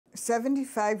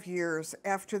75 years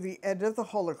after the end of the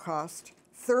Holocaust,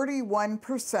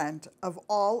 31% of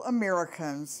all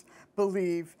Americans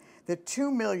believe that 2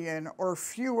 million or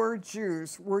fewer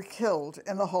Jews were killed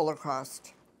in the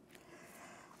Holocaust.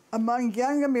 Among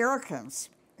young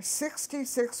Americans,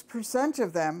 66%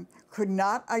 of them could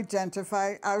not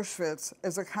identify Auschwitz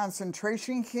as a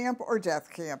concentration camp or death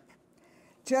camp.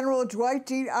 General Dwight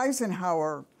D.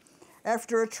 Eisenhower,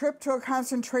 after a trip to a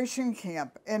concentration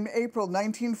camp in April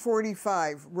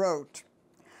 1945, wrote,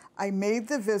 "I made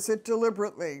the visit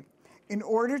deliberately in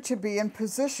order to be in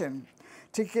position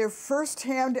to give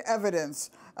firsthand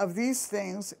evidence of these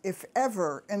things if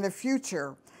ever in the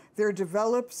future there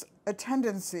develops a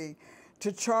tendency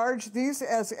to charge these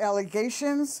as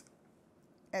allegations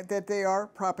and that they are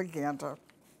propaganda."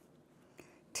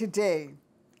 Today,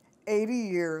 80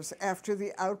 years after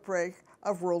the outbreak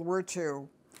of World War II,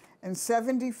 and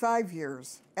 75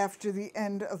 years after the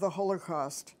end of the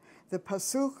Holocaust, the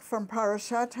pasuk from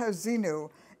Parashat Hazinu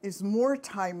is more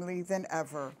timely than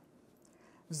ever.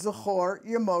 Zachor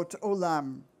Yemot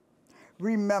Olam.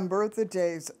 Remember the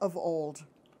days of old.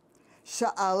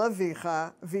 Sha'al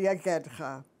avicha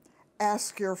v'yagedcha.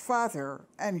 Ask your father,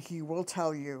 and he will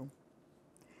tell you.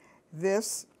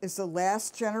 This is the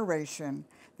last generation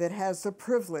that has the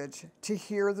privilege to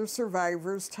hear the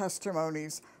survivors'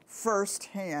 testimonies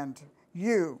firsthand.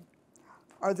 You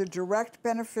are the direct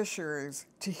beneficiaries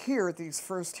to hear these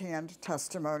firsthand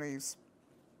testimonies.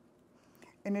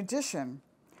 In addition,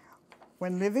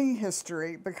 when living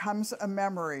history becomes a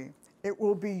memory, it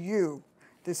will be you,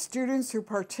 the students who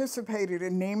participated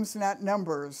in Names Not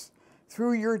Numbers.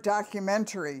 Through your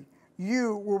documentary,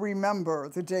 you will remember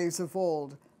the days of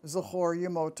old, Zachor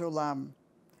Yemot Olam.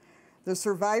 The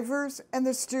survivors and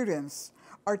the students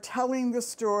are telling the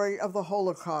story of the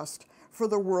Holocaust for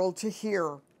the world to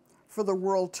hear, for the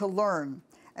world to learn,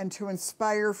 and to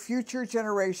inspire future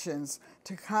generations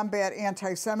to combat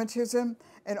anti-Semitism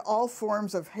and all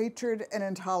forms of hatred and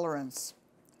intolerance.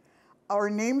 Our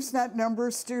Names Not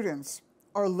Numbers students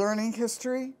are learning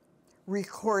history,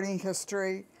 recording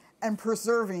history, and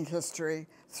preserving history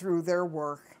through their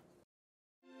work.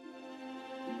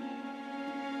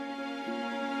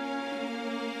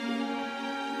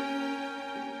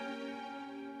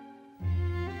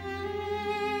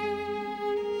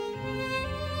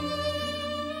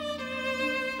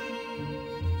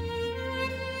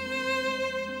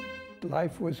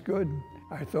 Life was good.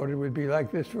 I thought it would be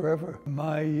like this forever.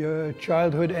 My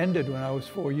childhood ended when I was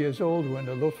 4 years old when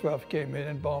the Luftwaffe came in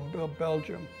and bombed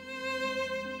Belgium.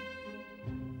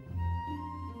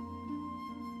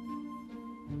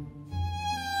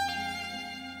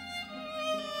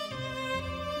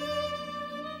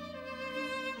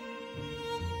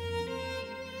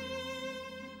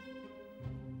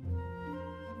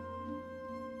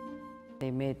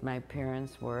 They made my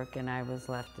parents work and I was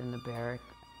left in the barrack.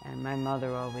 And my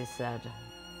mother always said,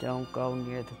 "Don't go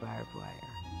near the barbed wire."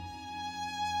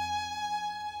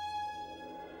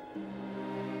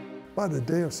 About a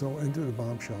day or so into the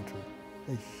bomb shelter,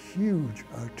 a huge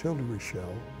artillery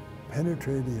shell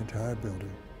penetrated the entire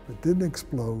building. It didn't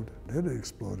explode. Had it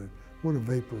exploded, it would have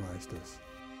vaporized us.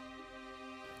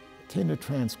 Taking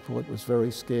transport was very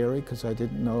scary because I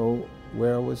didn't know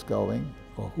where I was going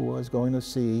or who I was going to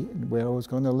see and where I was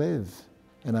going to live.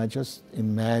 And I just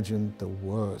imagined the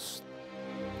worst.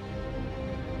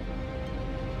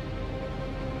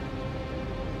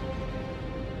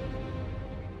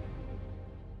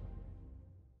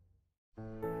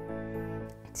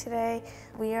 Today,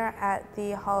 we are at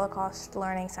the Holocaust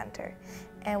Learning Center,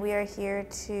 and we are here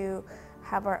to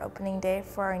have our opening day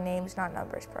for our Names Not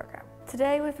Numbers program.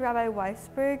 Today with Rabbi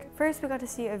Weisberg, first we got to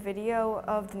see a video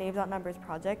of the Names Not Numbers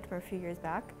project from a few years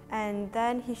back, and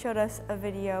then he showed us a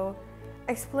video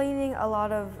explaining a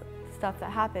lot of stuff that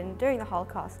happened during the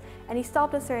Holocaust, and he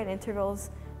stopped at certain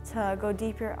intervals to go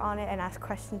deeper on it and ask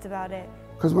questions about it.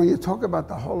 Because when you talk about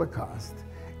the Holocaust,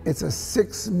 it's a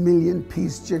 6 million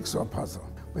piece jigsaw puzzle,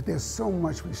 but there's so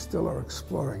much we still are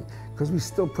exploring because we're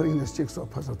still putting this jigsaw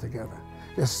puzzle together.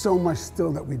 There's so much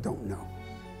still that we don't know.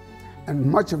 And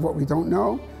much of what we don't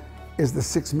know is the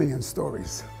 6 million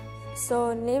stories.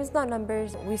 So Names Not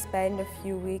Numbers, we spend a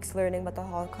few weeks learning about the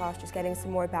Holocaust, just getting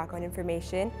some more background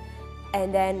information,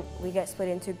 and then we get split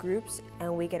into groups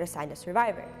and we get assigned a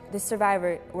survivor. This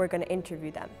survivor, we're going to interview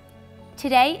them.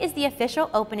 Today is the official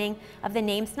opening of the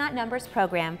Names Not Numbers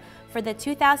program for the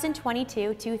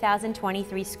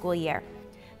 2022-2023 school year.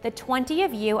 The 20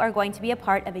 of you are going to be a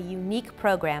part of a unique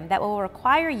program that will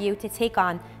require you to take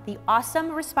on the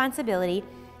awesome responsibility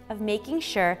of making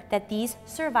sure that these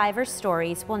survivor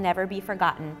stories will never be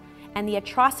forgotten and the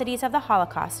atrocities of the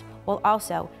Holocaust will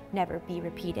also never be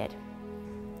repeated.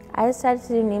 I decided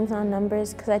to do names not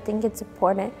numbers because I think it's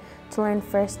important to learn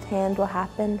firsthand what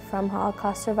happened from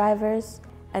Holocaust survivors.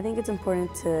 I think it's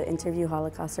important to interview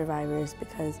Holocaust survivors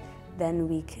because then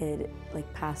we could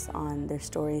pass on their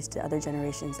stories to other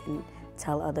generations and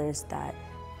tell others that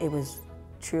it was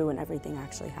true and everything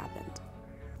actually happened.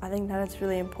 I think that it's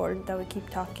really important that we keep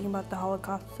talking about the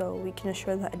Holocaust so we can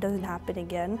assure that it doesn't happen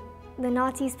again. The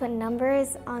Nazis put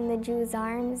numbers on the Jews'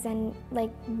 arms and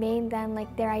made them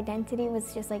their identity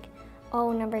was just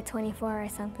oh, number 24 or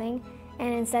something.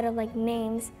 And instead of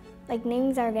names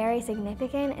are very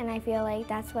significant, and I feel like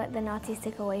that's what the Nazis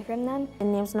took away from them.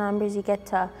 In names not numbers, you get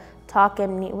to talk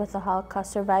and meet with the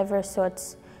Holocaust survivors, so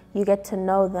you get to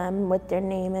know them with their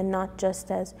name and not just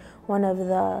as one of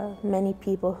the many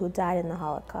people who died in the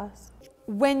Holocaust.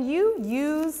 When you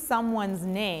use someone's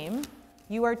name,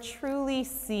 you are truly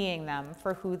seeing them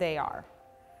for who they are,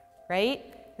 right?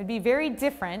 It'd be very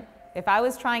different if I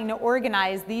was trying to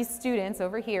organize these students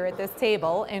over here at this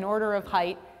table in order of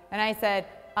height, and I said,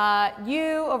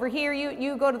 you over here,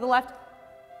 you go to the left.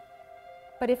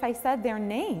 But if I said their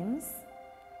names,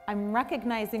 I'm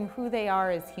recognizing who they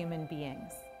are as human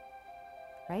beings,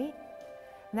 right?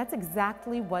 And that's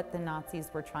exactly what the Nazis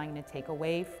were trying to take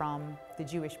away from the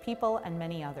Jewish people and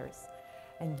many others.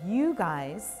 And you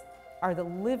guys are the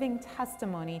living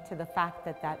testimony to the fact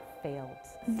that that failed.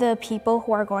 The people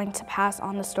who are going to pass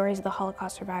on the stories of the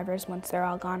Holocaust survivors once they're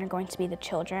all gone are going to be the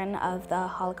children of the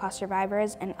Holocaust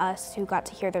survivors and us who got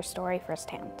to hear their story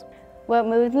firsthand. What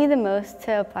moved me the most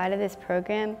to apply to this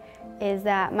program is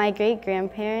that my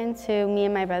great-grandparents, who me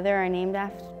and my brother are named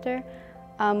after,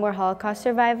 were Holocaust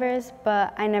survivors,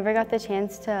 but I never got the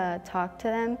chance to talk to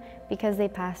them because they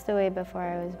passed away before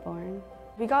I was born.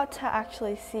 We got to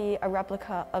actually see a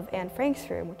replica of Anne Frank's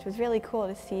room, which was really cool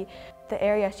to see the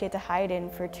area she had to hide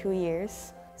in for 2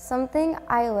 years. Something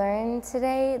I learned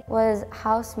today was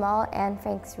how small Anne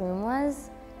Frank's room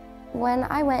was. When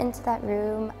I went into that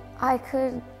room, I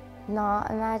could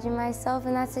not imagine myself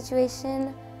in that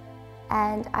situation,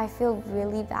 and I feel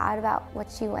really bad about what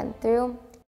she went through.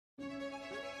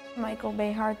 Michael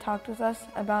Behar talked with us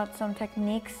about some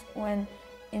techniques when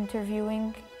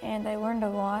interviewing, and I learned a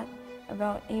lot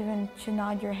about even to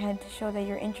nod your head to show that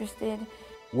you're interested.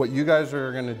 What you guys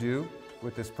are going to do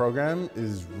with this program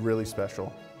is really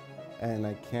special, and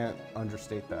I can't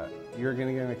understate that. You're going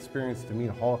to get an experience to meet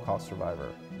a Holocaust survivor.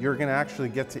 You're going to actually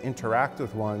get to interact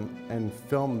with one and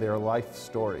film their life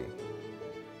story.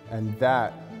 And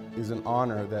that is an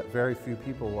honor that very few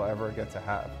people will ever get to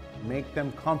have. Make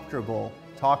them comfortable,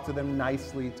 talk to them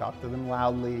nicely, talk to them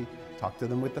loudly, talk to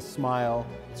them with a smile.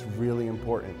 It's really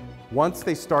important. Once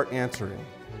they start answering,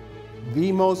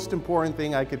 the most important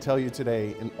thing I could tell you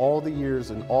today in all the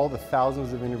years and all the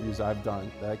thousands of interviews I've done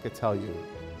that I could tell you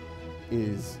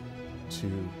is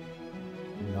to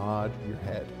nod your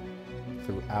head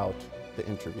throughout the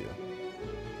interview,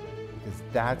 because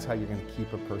that's how you're going to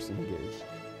keep a person engaged.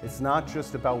 It's not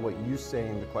just about what you say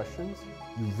in the questions.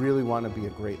 You really want to be a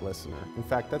great listener. In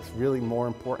fact, that's really more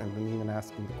important than even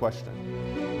asking the question.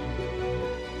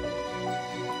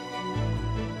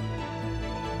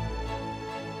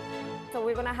 So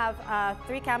we're going to have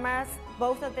 3 cameras.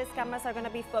 Both of these cameras are going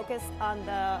to be focused on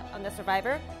the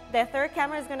survivor. The third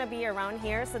camera is going to be around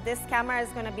here. So this camera is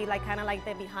going to be kind of like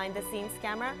the behind the scenes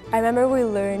camera. I remember we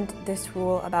learned this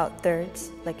rule about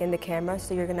thirds, in the camera.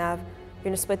 So you're going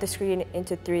to split the screen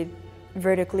into 3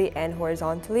 vertically and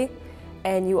horizontally.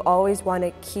 And you always want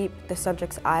to keep the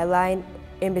subject's eye line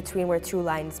in between where 2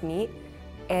 lines meet.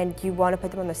 And you want to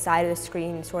put them on the side of the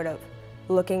screen, sort of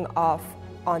looking off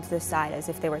onto the side as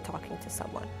if they were talking to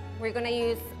someone. We're going to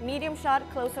use medium shot,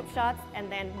 close-up shots,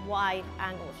 and then wide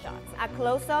angle shots. At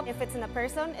close-up, if it's in a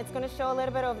person, it's going to show a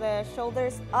little bit of the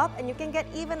shoulders up, and you can get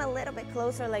even a little bit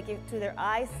closer to their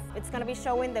eyes. It's going to be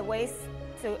showing the waist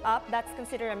to up. That's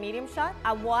considered a medium shot.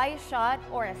 A wide shot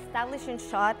or establishing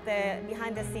shot, the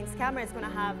behind-the-scenes camera is going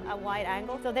to have a wide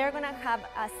angle, so they're going to have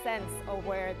a sense of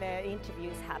where the interview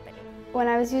is happening. When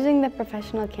I was using the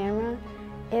professional camera,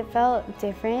 it felt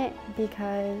different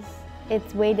because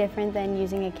it's way different than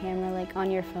using a camera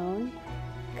on your phone,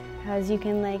 because you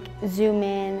can zoom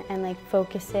in and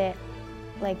focus it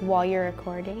while you're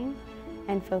recording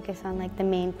and focus on the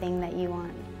main thing that you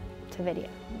want to video.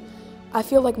 I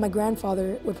feel like my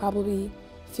grandfather would probably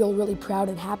feel really proud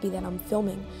and happy that I'm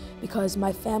filming, because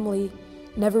my family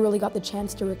never really got the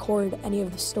chance to record any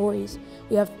of the stories.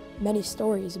 We have many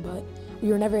stories, but we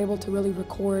were never able to really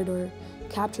record or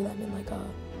capture them in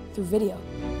through video.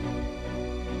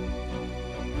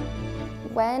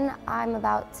 When I'm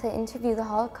about to interview the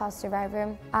Holocaust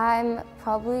survivor, I'm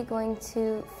probably going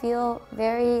to feel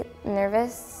very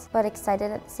nervous but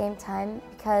excited at the same time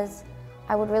because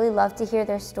I would really love to hear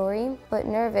their story, but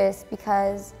nervous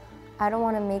because I don't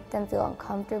want to make them feel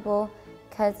uncomfortable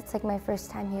because it's like my first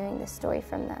time hearing this story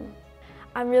from them.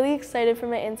 I'm really excited for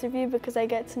my interview because I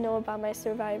get to know about my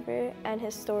survivor and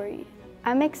his story.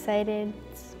 I'm excited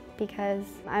because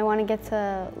I want to get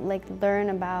to learn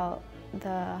about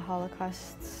the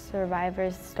Holocaust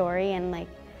survivors' story and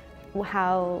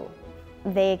how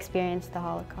they experienced the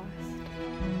Holocaust.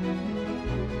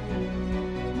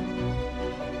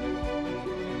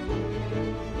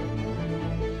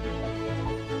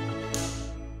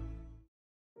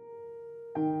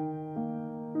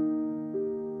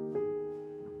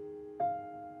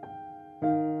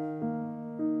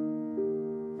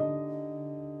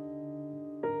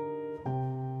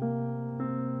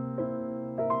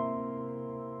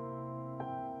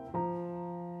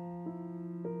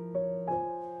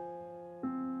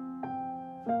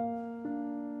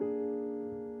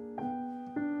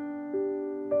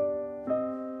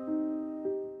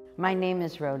 My name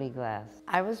is Rhodey Glass.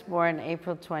 I was born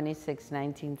April 26,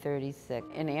 1936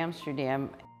 in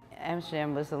Amsterdam.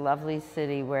 Amsterdam was a lovely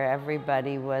city where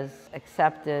everybody was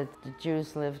accepted. The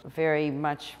Jews lived very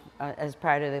much as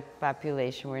part of the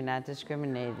population, were not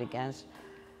discriminated against.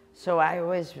 So I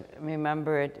always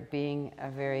remember it being a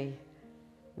very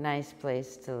nice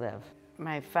place to live.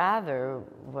 My father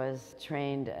was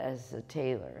trained as a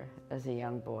tailor as a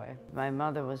young boy. My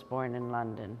mother was born in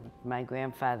London. My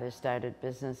grandfather started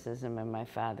businesses, and when my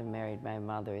father married my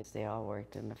mother, they all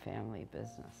worked in the family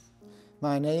business.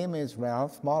 My name is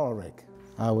Ralph Mollerick.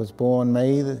 I was born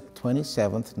May the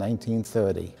 27th,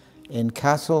 1930, in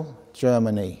Kassel,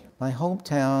 Germany. My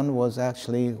hometown was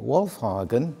actually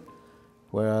Wolfhagen,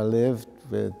 where I lived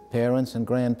with parents and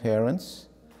grandparents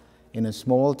in a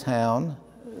small town,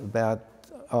 about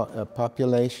a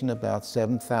population about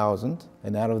 7,000,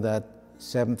 and out of that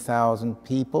 7,000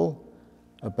 people,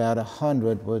 about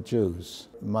 100 were Jews.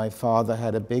 My father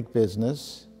had a big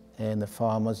business, and the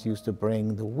farmers used to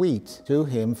bring the wheat to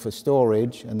him for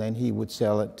storage, and then he would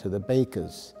sell it to the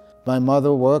bakers. My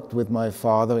mother worked with my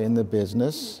father in the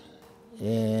business,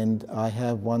 and I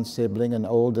have one sibling, an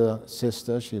older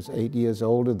sister. She's 8 years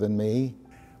older than me.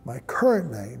 My current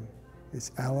name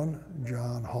is Alan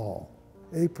John Hall.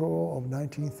 April of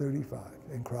 1935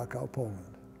 in Krakow,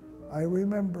 Poland. I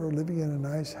remember living in a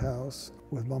nice house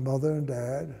with my mother and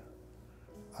dad.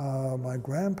 My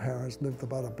grandparents lived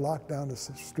about a block down the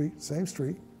street, same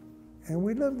street, and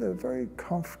we lived a very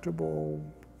comfortable,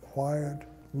 quiet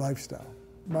lifestyle.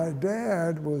 My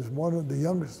dad was one of the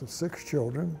youngest of 6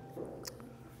 children.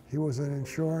 He was an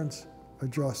insurance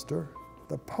adjuster.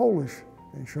 The Polish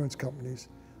insurance companies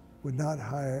would not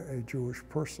hire a Jewish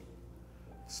person.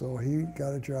 So he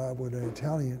got a job with an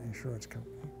Italian insurance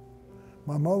company.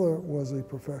 My mother was a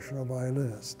professional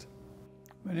violinist.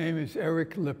 My name is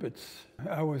Eric Lippitz.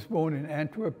 I was born in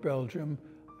Antwerp, Belgium,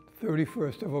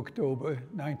 31st of October,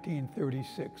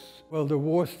 1936. Well, the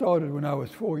war started when I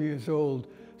was 4 years old,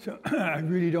 so I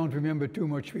really don't remember too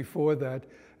much before that,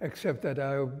 except that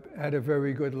I had a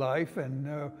very good life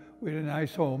and we had a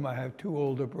nice home. I have 2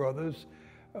 older brothers.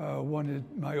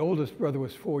 My oldest brother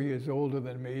was 4 years older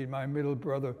than me. My middle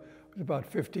brother was about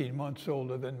 15 months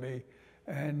older than me.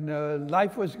 And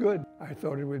life was good. I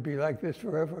thought it would be like this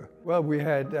forever. Well, we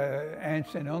had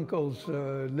aunts and uncles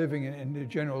living in the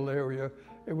general area.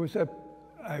 It was,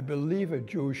 I believe, a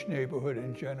Jewish neighborhood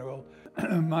in general.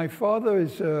 My father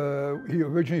is he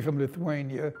originally from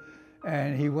Lithuania,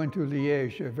 and he went to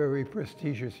Liège, a very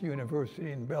prestigious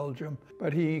university in Belgium.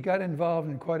 But he got involved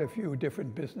in quite a few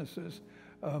different businesses,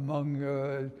 among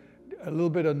a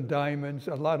little bit on diamonds,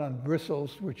 a lot on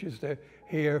bristles, which is the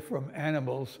hair from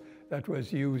animals that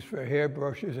was used for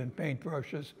hairbrushes and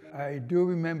paintbrushes. I do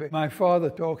remember my father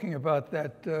talking about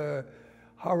that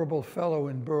horrible fellow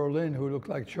in Berlin who looked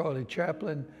like Charlie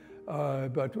Chaplin,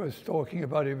 but was talking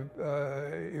about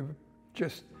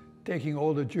just taking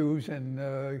all the Jews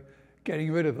and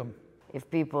getting rid of them. If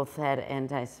people had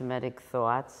anti-Semitic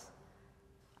thoughts,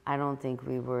 I don't think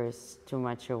we were too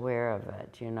much aware of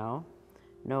it, you know?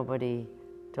 Nobody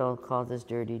called us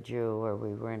dirty Jew, or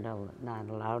we were not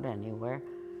allowed anywhere.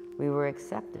 We were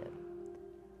accepted,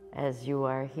 as you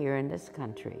are here in this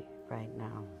country right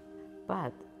now.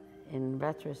 But in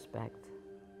retrospect,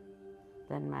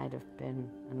 that might have been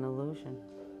an illusion.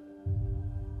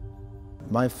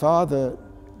 My father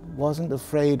wasn't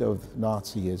afraid of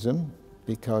Nazism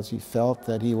because he felt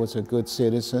that he was a good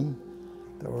citizen.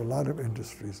 There were a lot of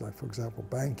industries, like for example,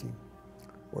 banking,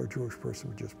 where a Jewish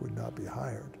person just would not be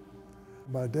hired.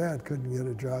 My dad couldn't get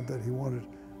a job that he wanted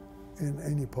in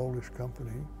any Polish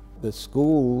company. The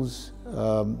schools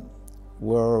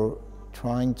were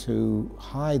trying to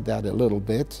hide that a little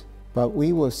bit, but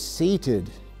we were seated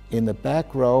in the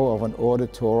back row of an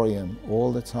auditorium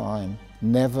all the time,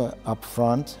 never up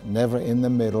front, never in the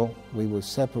middle. We were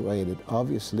separated,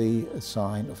 obviously a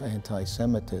sign of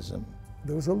anti-Semitism.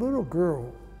 There was a little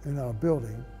girl in our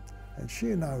building, and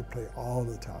she and I would play all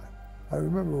the time. I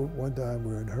remember one time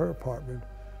we were in her apartment,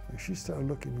 and she started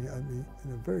looking at me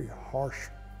in a very harsh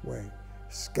way,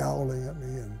 scowling at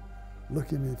me and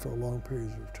looking at me for long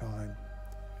periods of time.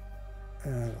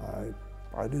 And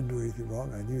I didn't do anything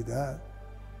wrong, I knew that.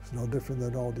 It's no different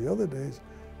than all the other days.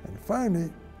 And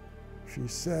finally, she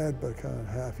said, but kind of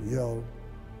half yelled,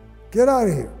 "Get out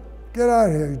of here! Get out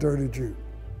of here, you dirty Jew!"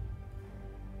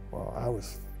 Well,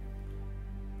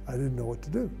 I didn't know what to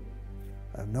do.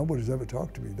 And nobody's ever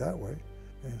talked to me that way.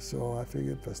 And so I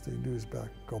figured best thing to do is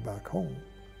go back home.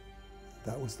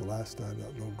 That was the last time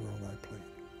that little girl and I played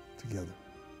together.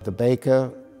 The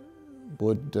baker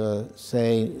would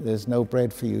say, "There's no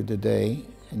bread for you today,"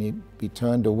 and you'd be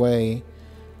turned away,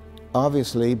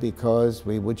 obviously because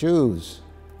we were Jews.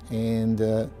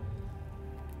 And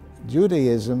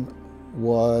Judaism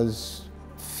was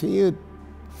feared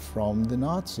from the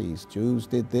Nazis. Jews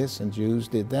did this and Jews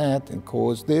did that and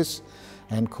caused this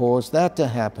and caused that to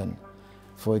happen.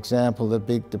 For example, the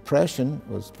Big Depression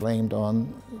was blamed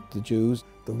on the Jews.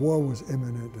 The war was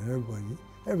imminent and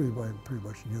everybody pretty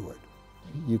much knew it.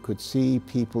 You could see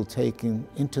people taken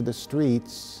into the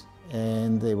streets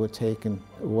and they were taken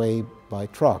away by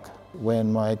truck.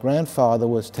 When my grandfather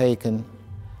was taken,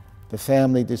 the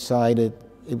family decided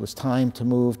it was time to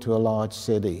move to a large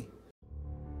city.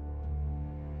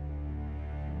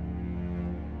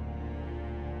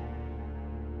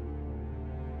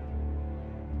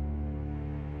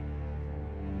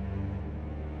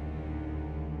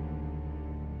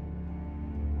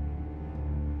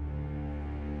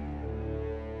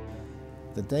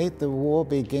 The date the war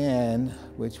began,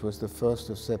 which was the 1st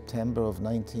of September of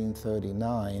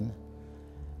 1939,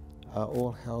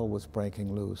 all hell was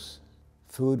breaking loose.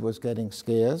 Food was getting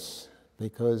scarce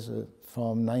because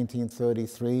from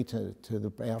 1933 to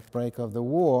the outbreak of the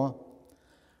war,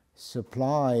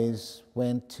 supplies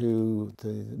went to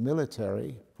the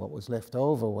military. What was left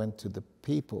over went to the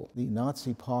people. The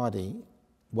Nazi Party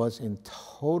was in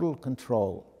total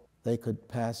control. They could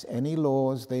pass any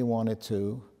laws they wanted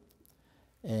to.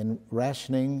 And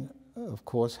rationing, of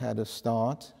course, had to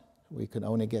start. We could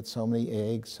only get so many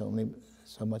eggs,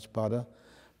 so much butter.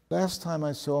 Last time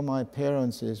I saw my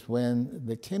parents is when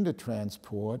the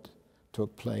Kindertransport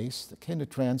took place. The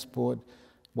Kindertransport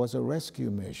was a rescue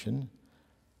mission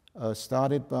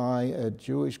started by a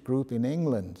Jewish group in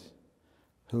England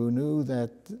who knew that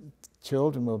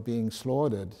children were being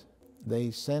slaughtered.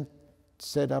 They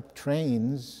set up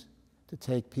trains to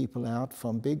take people out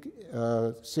from big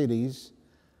cities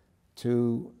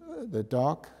to the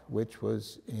dock, which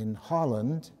was in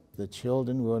Holland. The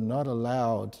children were not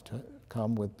allowed to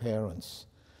come with parents.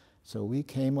 So we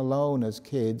came alone as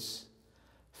kids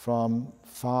from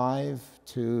 5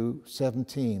 to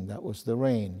 17. That was the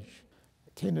range.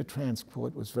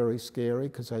 Kindertransport was very scary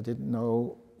because I didn't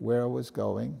know where I was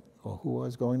going or who I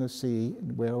was going to see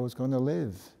and where I was going to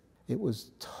live. It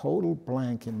was total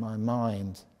blank in my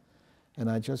mind,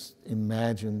 and I just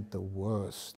imagined the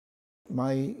worst.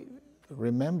 My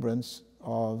remembrance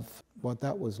of what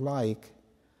that was like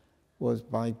was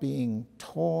by being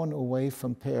torn away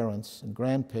from parents and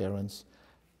grandparents,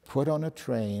 put on a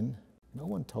train. No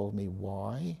one told me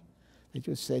why. They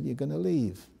just said, "You're going to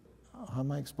leave." How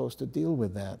am I supposed to deal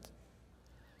with that?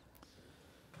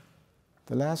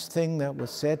 The last thing that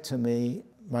was said to me,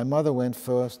 my mother went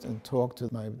first and talked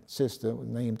to my sister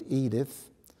named Edith,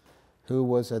 who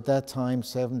was at that time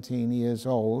 17 years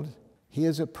old.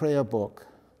 "Here's a prayer book.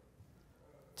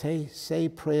 Say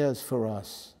prayers for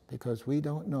us, because we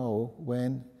don't know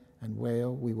when and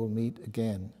where we will meet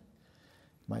again."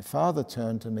 My father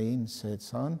turned to me and said,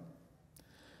 "Son,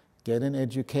 get an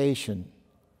education,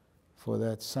 for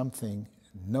that's something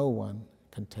no one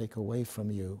can take away from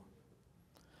you."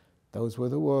 Those were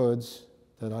the words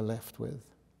that I left with.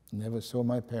 Never saw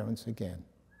my parents again.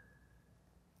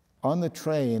 On the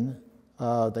train,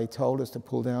 they told us to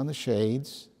pull down the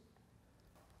shades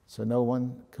so no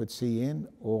one could see in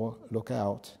or look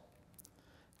out.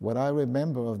 What I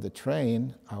remember of the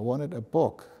train, I wanted a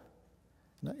book.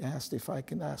 And I asked if I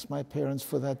can ask my parents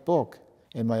for that book.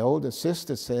 And my older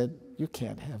sister said, "You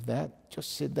can't have that.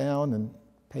 Just sit down and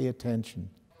pay attention.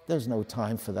 There's no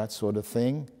time for that sort of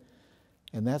thing."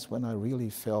 And that's when I really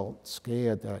felt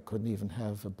scared that I couldn't even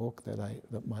have a book that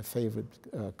my favorite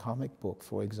comic book,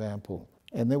 for example.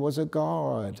 And there was a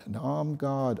guard, an armed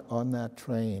guard on that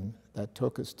train that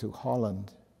took us to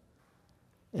Holland.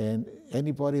 And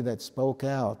anybody that spoke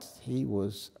out, he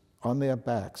was on their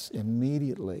backs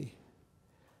immediately.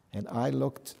 And I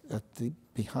looked at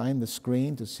behind the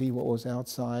screen to see what was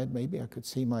outside. Maybe I could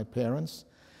see my parents.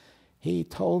 He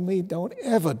told me, don't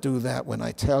ever do that. When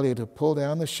I tell you to pull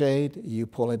down the shade, you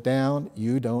pull it down,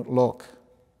 you don't look.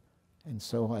 And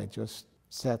so I just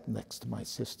sat next to my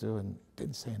sister and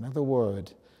didn't say another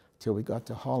word till we got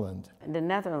to Holland. The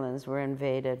Netherlands were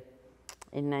invaded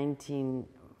in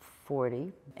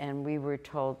 1940, and we were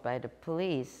told by the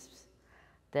police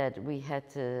that we had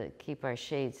to keep our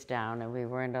shades down and we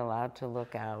weren't allowed to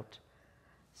look out.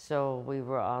 So we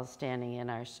were all standing in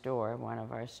our store, one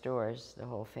of our stores, the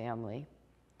whole family,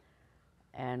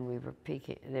 and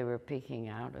they were peeking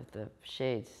out of the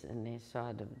shades, and they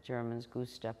saw the Germans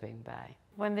goose-stepping by.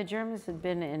 When the Germans had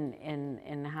been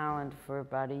in Holland for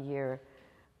about a year,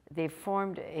 they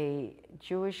formed a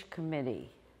Jewish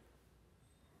committee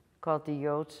called the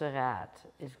Joodse Raad.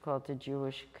 It's called the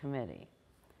Jewish Committee.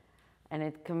 And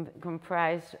it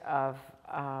comprised of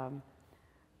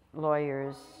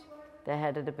lawyers, the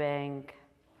head of the bank,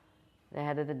 the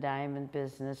head of the diamond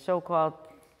business, so-called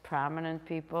prominent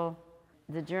people.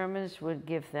 The Germans would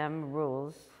give them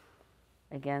rules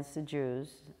against the Jews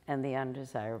and the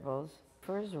undesirables.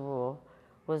 First rule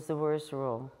was the worst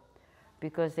rule,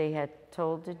 because they had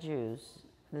told the Jews,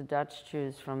 the Dutch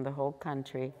Jews from the whole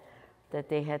country, that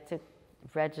they had to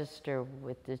register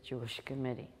with the Jewish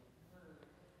Committee.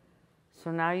 So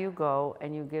now you go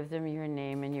and you give them your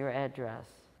name and your address.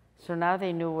 So now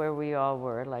they knew where we all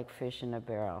were, like fish in a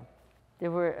barrel.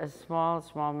 There were a small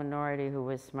minority who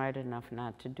was smart enough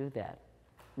not to do that.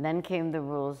 And then came the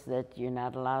rules that you're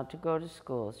not allowed to go to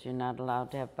schools, you're not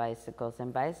allowed to have bicycles,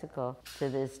 and bicycle to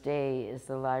this day is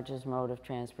the largest mode of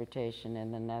transportation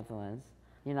in the Netherlands.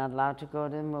 You're not allowed to go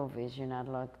to the movies, you're not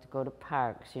allowed to go to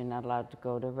parks, you're not allowed to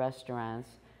go to restaurants.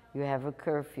 You have a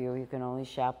curfew, you can only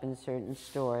shop in certain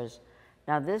stores.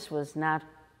 Now this was not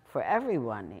for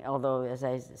everyone, although as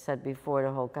I said before,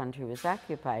 the whole country was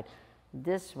occupied.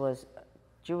 This was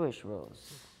Jewish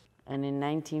rules. And in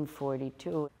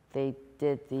 1942, they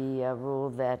did the rule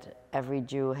that every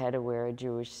Jew had to wear a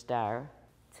Jewish star.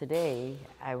 Today,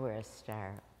 I wear a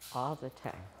star all the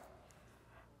time,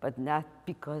 but not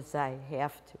because I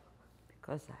have to,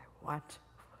 because I want to.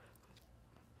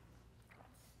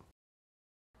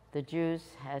 The Jews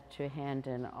had to hand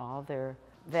in all their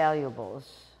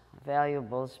valuables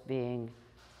being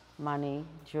money,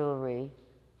 jewelry,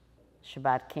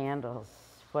 Shabbat candles,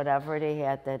 whatever they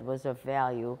had that was of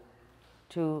value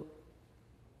to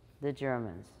the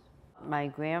Germans. My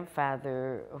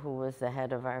grandfather, who was the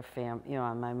head of our family,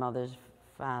 my mother's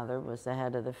father was the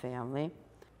head of the family.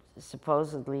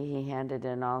 Supposedly he handed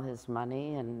in all his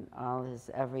money and all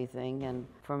his everything, and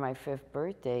for my 5th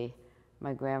birthday,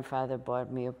 my grandfather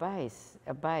bought me a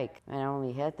bike. And I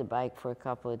only had the bike for a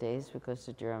couple of days because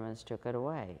the Germans took it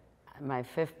away. My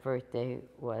 5th birthday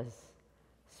was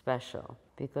special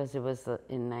because it was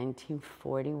in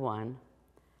 1941,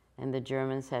 and the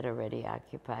Germans had already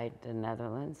occupied the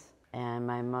Netherlands. And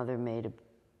my mother made a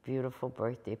beautiful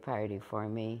birthday party for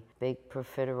me, big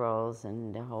profiteroles,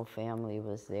 and the whole family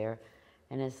was there.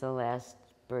 And it's the last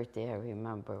birthday I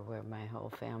remember where my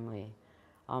whole family,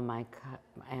 all my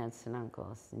aunts and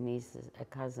uncles, nieces,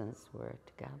 cousins were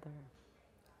together.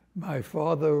 My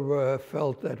father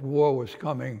felt that war was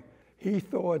coming. He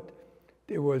thought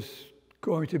it was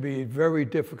going to be very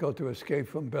difficult to escape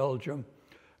from Belgium.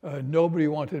 Nobody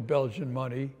wanted Belgian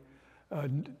money.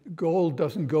 Gold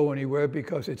doesn't go anywhere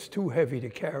because it's too heavy to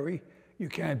carry. You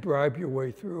can't bribe your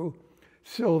way through.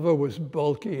 Silver was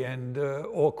bulky and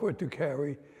awkward to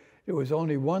carry. There was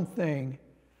only one thing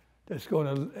that's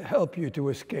going to help you to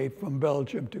escape from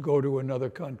Belgium to go to another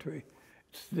country.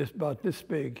 It's about this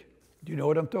big. Do you know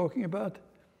what I'm talking about?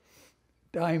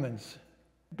 Diamonds.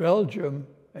 Belgium,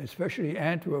 especially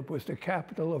Antwerp, was the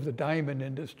capital of the diamond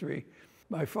industry.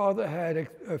 My father had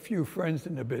a few friends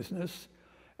in the business,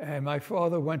 and my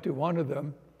father went to one of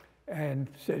them and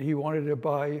said he wanted to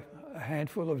buy a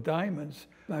handful of diamonds.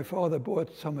 My father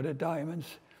bought some of the diamonds.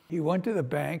 He went to the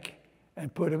bank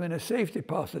and put them in a safe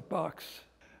deposit box.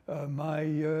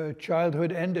 My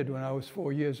childhood ended when I was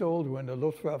 4 years old, when the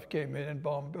Luftwaffe came in and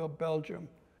bombed Belgium.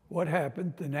 What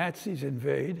happened? The Nazis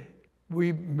invade.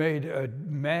 We made a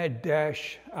mad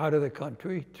dash out of the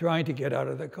country, trying to get out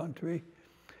of the country.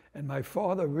 And my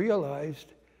father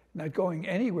realized not going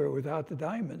anywhere without the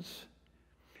diamonds.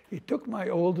 He took my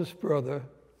oldest brother,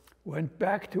 went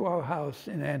back to our house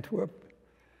in Antwerp,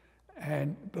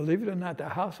 and believe it or not, the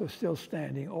house was still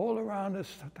standing. All around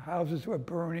us, the houses were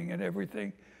burning and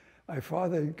everything. My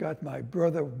father got my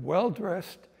brother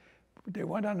well-dressed. They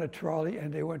went on a trolley,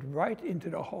 and they went right into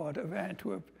the heart of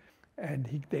Antwerp.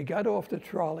 And they got off the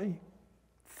trolley,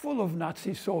 full of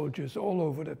Nazi soldiers all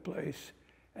over the place.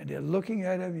 And they're looking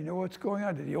at him, you know what's going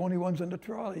on? They're the only ones on the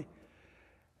trolley.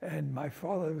 And my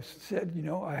father said, you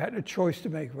know, I had a choice to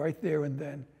make right there and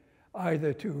then,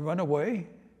 either to run away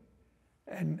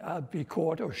and I'd be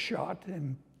caught or shot,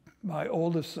 and my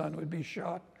oldest son would be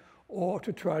shot, or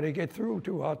to try to get through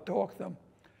to outtalk them.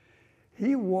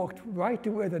 He walked right to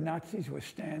where the Nazis were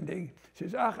standing. He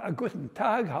says, "Ach, a guten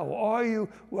Tag, how are you?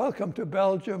 Welcome to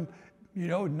Belgium. You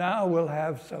know, now we'll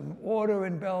have some order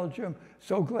in Belgium.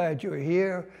 So glad you're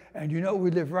here. And you know,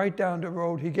 we live right down the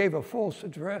road." He gave a false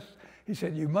address. He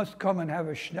said, "You must come and have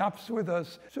a schnapps with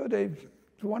us." So it's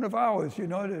one of ours, you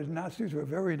know, the Nazis were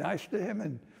very nice to him,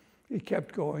 and he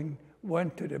kept going,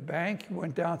 went to the bank,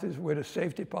 went down to where the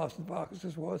safe deposit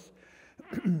boxes was,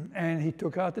 and he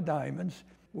took out the diamonds,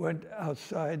 went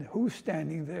outside. Who's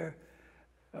standing there?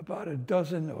 About a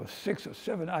dozen or 6 or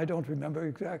 7, I don't remember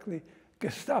exactly,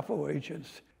 Gestapo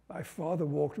agents. My father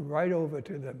walked right over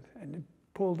to them and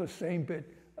pulled the same bit.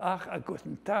 "Ach, a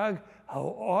guten Tag,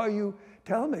 how are you?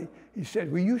 Tell me." He said,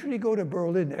 "We usually go to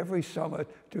Berlin every summer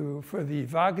for the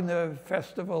Wagner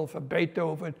Festival, for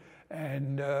Beethoven,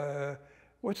 and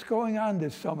what's going on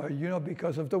this summer, you know,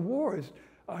 because of the wars?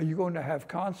 Are you going to have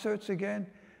concerts again?"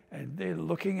 And they're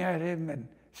looking at him and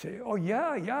say, "Oh,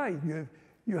 yeah,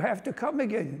 you have to come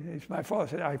again." My father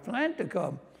said, "I plan to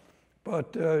come,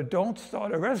 but don't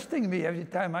start arresting me every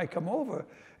time I come over."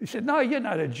 He said, "No, you're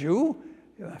not a Jew."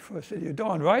 My father said, "You're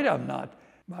darn right I'm not."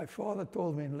 My father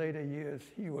told me in later years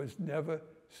he was never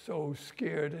so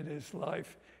scared in his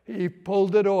life. He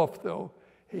pulled it off, though.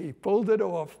 He pulled it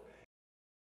off.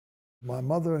 My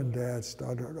mother and dad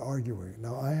started arguing.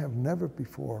 Now, I have never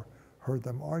before heard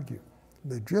them argue.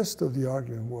 The gist of the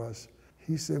argument was,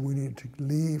 he said we needed to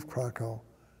leave Krakow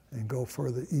and go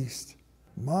further east.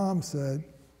 Mom said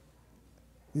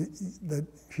that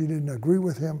she didn't agree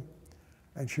with him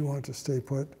and she wanted to stay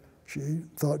put. She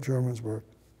thought Germans were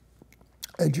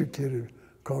educated,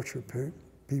 cultured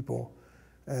people,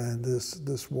 and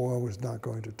this war was not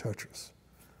going to touch us.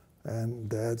 And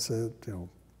Dad said, you know,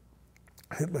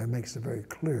 Hitler makes it very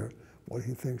clear what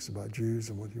he thinks about Jews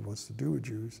and what he wants to do with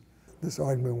Jews. This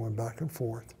argument went back and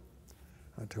forth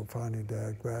until finally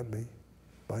Dad grabbed me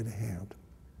by the hand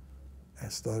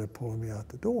and started pulling me out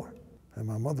the door. And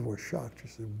my mother was shocked. She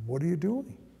said, "What are you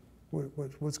doing?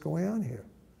 What's going on here?"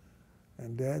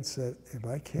 And Dad said, "If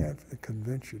I can't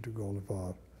convince you to go to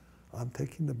Lvov, I'm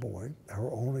taking the boy, her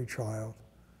only child,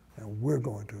 and we're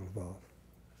going to Lvov."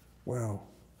 Well,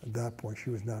 at that point, she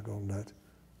was not going to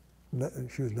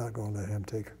let him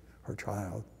take her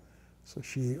child. So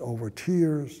she, over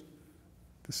tears,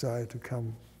 decided to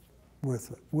come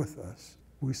with us.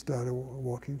 We started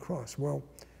walking across. Well,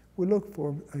 we looked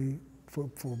for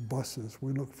buses.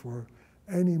 We looked for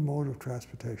any mode of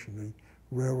transportation. The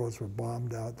railroads were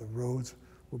bombed out. The roads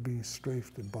were being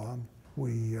strafed and bombed.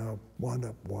 We wound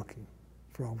up walking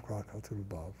from Krakow to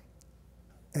Lvov.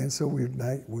 And so we'd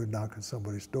knock on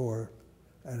somebody's door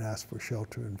and ask for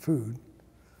shelter and food.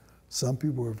 Some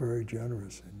people were very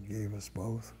generous and gave us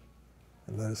both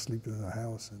and let us sleep in their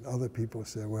house. And other people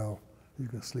said, "Well, you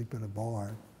can sleep in a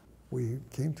barn." We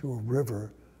came to a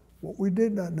river. What we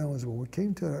did not know is when we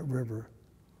came to that river,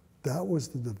 that was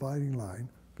the dividing line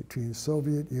between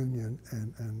Soviet Union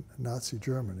and Nazi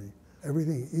Germany.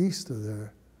 Everything east of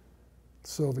there,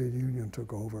 Soviet Union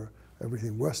took over.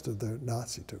 Everything west of there,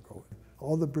 Nazi took over.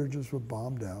 All the bridges were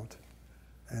bombed out,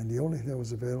 and the only thing that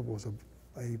was available was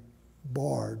a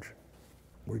barge.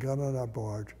 We got on our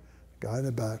barge, guy in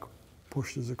the back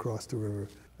pushed us across the river,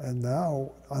 and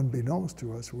now, unbeknownst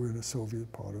to us, we're in a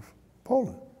Soviet part of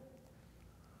Poland.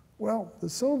 Well, the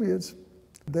Soviets,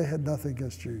 they had nothing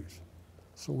against Jews.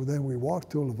 So then we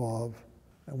walked to Lvov,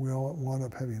 and we all wound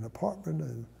up having an apartment,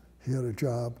 and he had a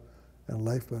job, and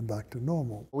life went back to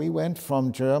normal. We went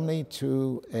from Germany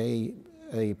to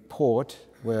a port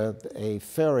where a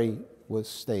ferry was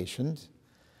stationed,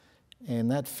 and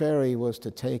that ferry was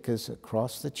to take us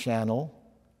across the channel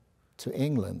to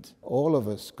England. All of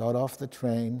us got off the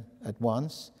train at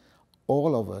once.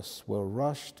 All of us were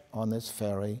rushed on this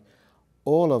ferry.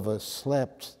 All of us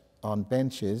slept on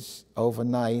benches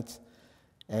overnight,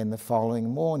 and the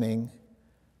following morning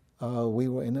we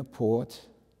were in a port,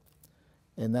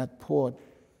 and that port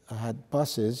had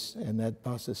buses, and that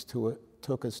buses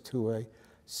took us to a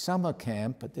summer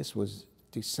camp, but this was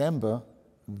December,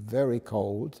 very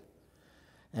cold.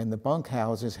 And the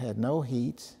bunkhouses had no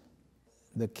heat.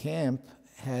 The camp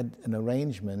had an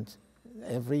arrangement.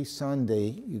 Every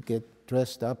Sunday, you get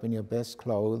dressed up in your best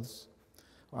clothes.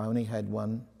 I only had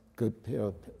one good pair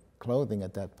of clothing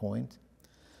at that point.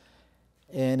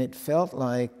 And it felt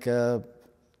like a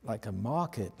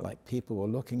market, like people were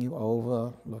looking you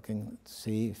over, looking to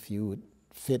see if you would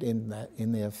fit in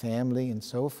their family and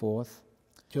so forth.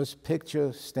 Just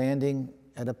picture standing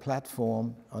at a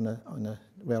platform on a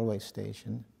railway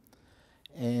station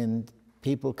and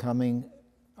people coming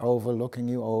over, looking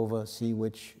you over, see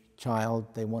which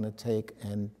child they want to take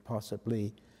and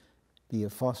possibly be a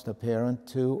foster parent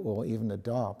to or even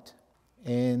adopt.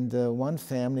 And one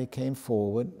family came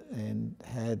forward and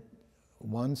had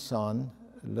one son,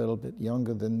 a little bit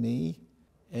younger than me,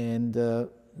 and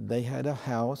they had a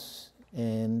house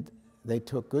and they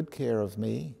took good care of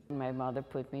me. My mother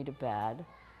put me to bed,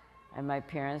 and my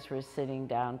parents were sitting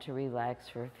down to relax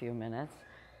for a few minutes,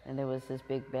 and there was this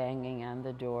big banging on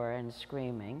the door and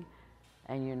screaming,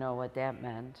 and you know what that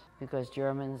meant, because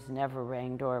Germans never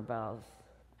rang doorbells.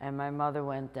 And my mother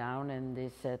went down and they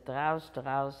said, "Draus,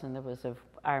 draus," and there was an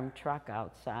armed truck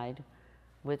outside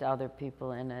with other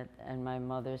people in it, and my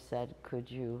mother said,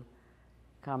 "Could you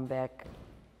come back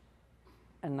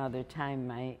another time?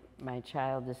 My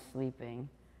child is sleeping."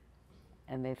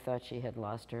 And they thought she had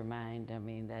lost her mind. I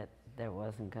mean, that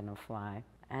wasn't gonna fly.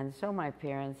 And so my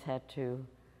parents had to,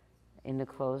 in the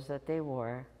clothes that they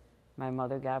wore, my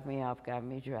mother got me up, got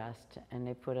me dressed, and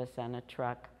they put us on a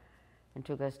truck and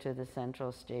took us to the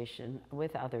central station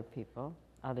with other people,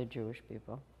 other Jewish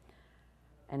people.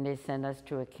 And they sent us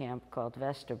to a camp called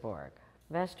Westerbork.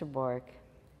 Westerbork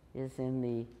is in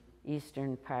the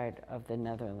eastern part of the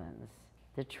Netherlands.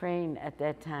 The train at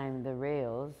that time, the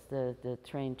rails, the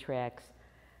train tracks,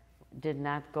 did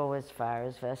not go as far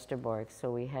as Westerbork,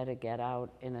 so we had to get out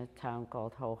in a town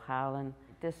called Hoogholland.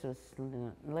 This was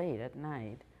late at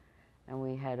night, and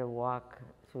we had to walk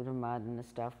through the mud and the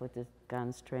stuff with the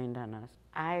guns trained on us.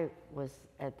 I was,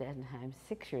 at that time,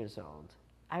 6 years old.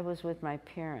 I was with my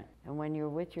parents, and when you're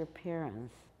with your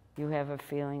parents, you have a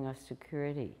feeling of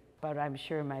security. But I'm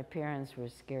sure my parents were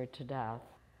scared to death.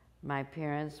 My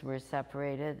parents were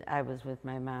separated. I was with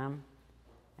my mom,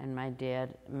 and my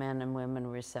dad, men and women,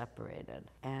 were separated.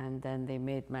 And then they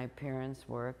made my parents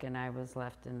work, and I was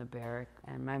left in the barrack.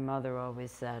 And my mother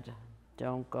always said,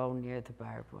 "Don't go near the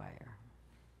barbed wire."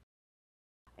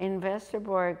 In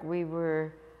Westerbork, we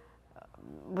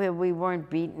weren't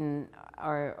beaten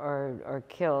or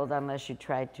killed unless you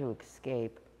tried to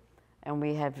escape. And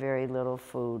we had very little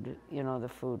food. You know, the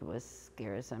food was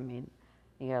scarce. I mean,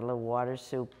 you got a little water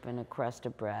soup and a crust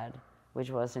of bread, which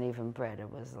wasn't even bread.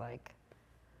 It was like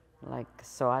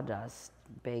sawdust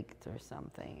baked or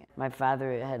something. My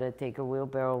father had to take a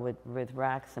wheelbarrow with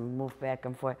rocks and move back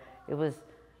and forth. It was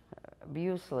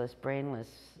useless,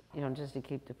 brainless, you know, just to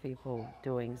keep the people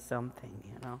doing something,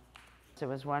 you know. There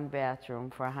was one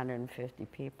bathroom for 150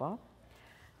 people,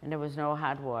 and there was no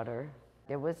hot water.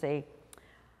 There was an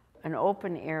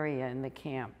open area in the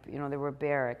camp. You know, there were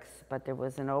barracks, but there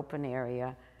was an open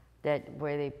area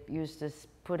where they used to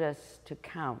put us to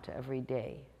count every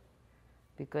day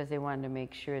because they wanted to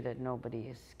make sure that nobody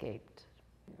escaped.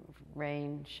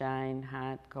 Rain, shine,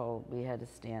 hot, cold, we had to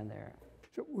stand there.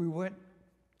 So we went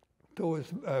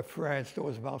towards France,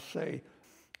 towards Marseille,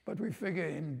 but we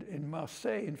figured in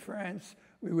Marseille, in France,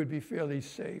 we would be fairly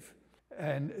safe.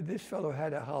 And this fellow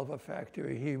had a halva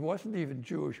factory. He wasn't even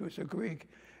Jewish, he was a Greek,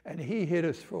 and he hid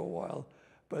us for a while.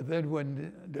 But then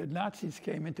when the Nazis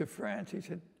came into France, he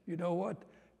said, "You know what?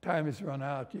 Time has run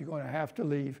out. You're going to have to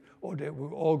leave, or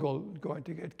we're all going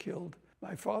to get killed."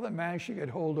 My father managed to get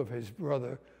hold of his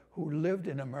brother, who lived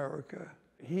in America.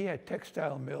 He had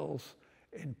textile mills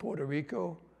in Puerto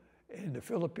Rico, in the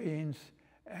Philippines,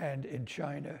 and in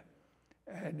China.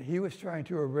 And he was trying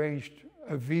to arrange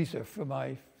a visa for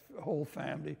my whole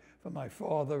family, for my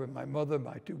father and my mother,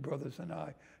 my two brothers and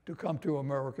I, to come to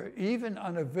America, even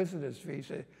on a visitor's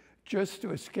visa, just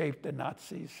to escape the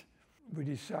Nazis. We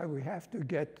decided we have to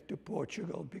get to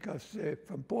Portugal, because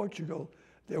from Portugal,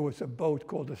 there was a boat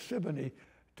called the Siboney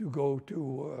to go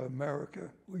to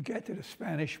America. We get to the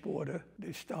Spanish border.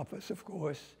 They stop us, of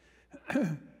course,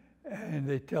 and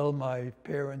they tell my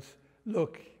parents,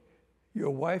 "Look,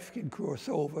 your wife can cross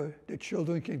over, the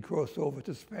children can cross over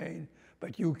to Spain,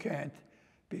 but you can't,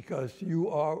 because you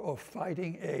are of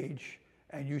fighting age,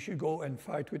 and you should go and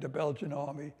fight with the Belgian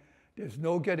army. There's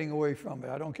no getting away from it.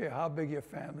 I don't care how big your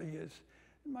family is."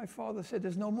 And my father said,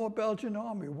 "There's no more Belgian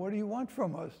army. What do you want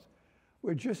from us?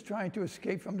 We're just trying to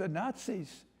escape from the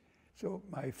Nazis." So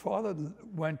my father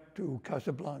went to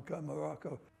Casablanca,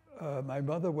 Morocco. My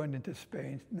mother went into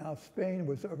Spain. Now, Spain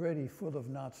was already full of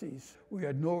Nazis. We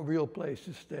had no real place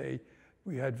to stay.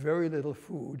 We had very little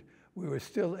food. We were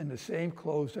still in the same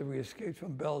clothes that we escaped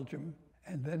from Belgium.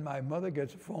 And then my mother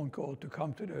gets a phone call to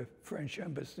come to the French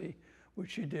embassy,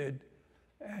 which she did.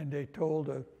 And they told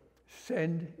her,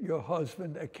 send your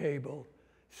husband a cable.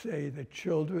 Say the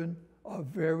children are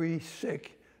very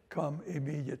sick, come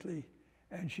immediately.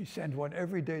 And she sent one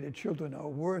every day. The children are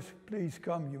worse, please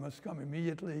come, you must come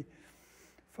immediately.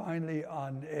 Finally,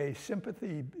 on a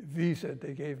sympathy visa,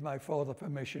 they gave my father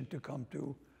permission to come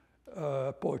to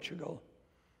Portugal.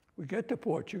 We get to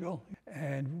Portugal,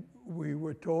 and we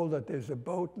were told that there's a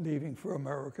boat leaving for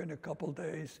America in a couple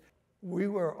days. We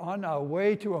were on our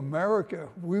way to America.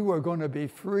 We were going to be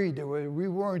free. We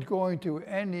weren't going to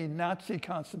any Nazi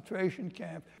concentration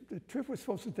camp. The trip was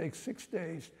supposed to take 6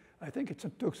 days. I think it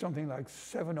took something like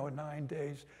 7 or 9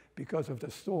 days because of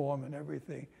the storm and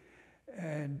everything.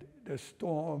 And the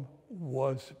storm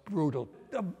was brutal.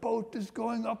 The boat is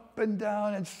going up and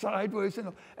down and sideways,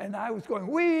 and I was going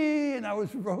whee, and I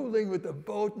was rolling with the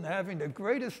boat and having the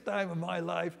greatest time of my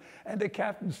life. And the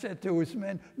captain said to his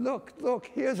men, look,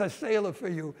 here's a sailor for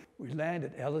you. We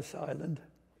landed at Ellis Island.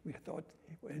 We thought,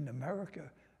 in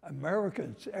America,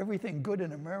 Americans, everything good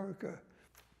in America.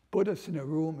 Put us in a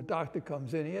room, a doctor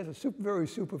comes in, he has a very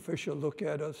superficial look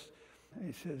at us, and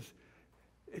he says,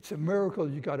 it's a miracle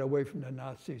you got away from the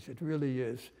Nazis, it really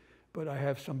is, but I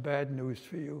have some bad news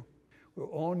for you.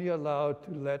 We're only allowed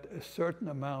to let a certain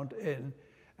amount in,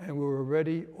 and we're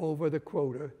already over the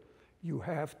quota. You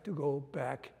have to go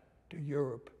back to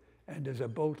Europe, and there's a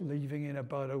boat leaving in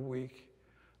about a week.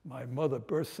 My mother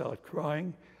bursts out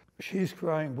crying. She's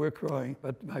crying, we're crying,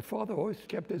 but my father always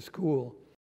kept his cool.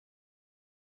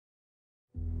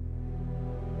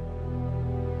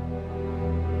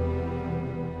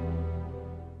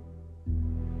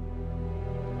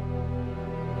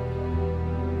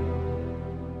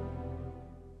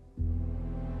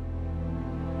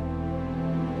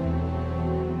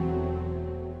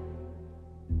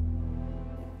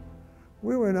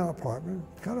 We were in our apartment,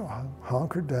 kind of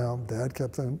hunkered down. Dad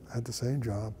had the same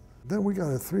job. Then we got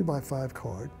a 3x5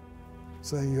 card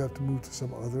saying you have to move to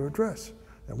some other address.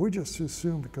 And we just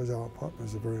assumed, because our apartment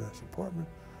was a very nice apartment,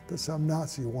 that some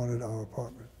Nazi wanted our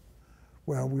apartment.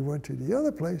 Well, we went to the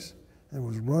other place, and it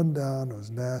was run down, it was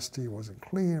nasty, it wasn't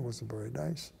clean, it wasn't very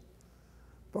nice.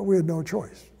 But we had no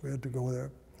choice. We had to go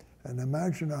there. And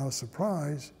imagine our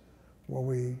surprise when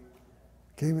we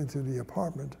came into the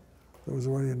apartment. There was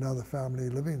already another family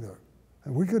living there.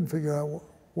 And we couldn't figure out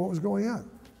what was going on.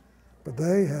 But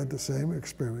they had the same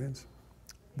experience.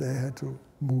 They had to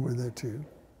move in there too.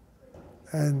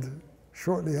 And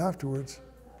shortly afterwards,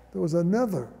 there was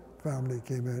another family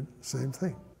came in, same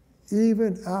thing.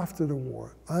 Even after the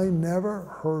war, I never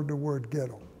heard the word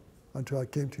ghetto until I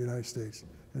came to the United States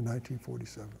in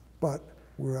 1947. But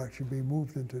we were actually being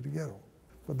moved into the ghetto.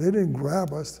 But they didn't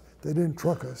grab us, they didn't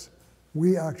truck us.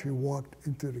 We actually walked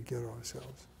into the ghetto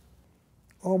ourselves.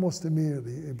 Almost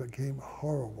immediately, it became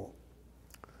horrible.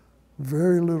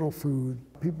 Very little food.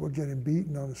 People were getting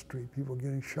beaten on the street. People were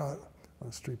getting shot on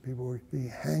the street. People were being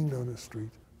hanged on the street.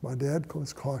 My dad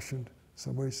was cautioned.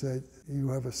 Somebody said, you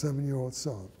have a 7-year-old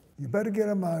son. You better get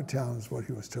him out of town, is what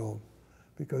he was told,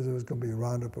 because there was going to be a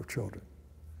roundup of children.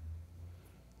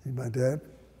 And my dad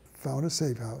found a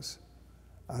safe house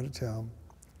out of town,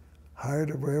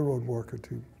 hired a railroad worker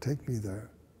to take me there,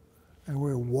 and we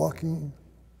were walking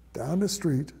down the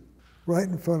street. Right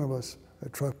in front of us, a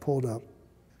truck pulled up.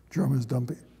 Germans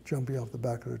jumping off the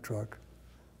back of the truck.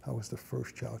 I was the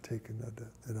first child taken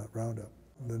in that roundup.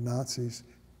 The Nazis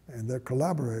and their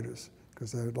collaborators,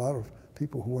 because there were a lot of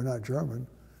people who were not German,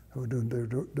 who were doing their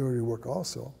dirty work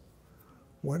also,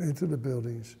 went into the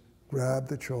buildings, grabbed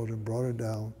the children, brought it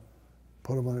down,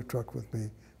 put them on a truck with me,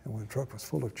 and when the truck was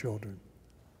full of children,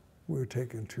 we were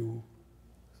taken to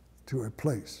a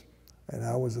place. And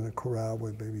I was in a corral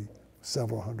with maybe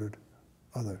several hundred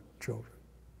other children.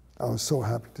 I was so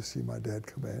happy to see my dad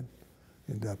come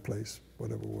in that place,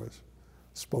 whatever it was,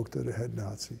 spoke to the head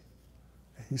Nazi.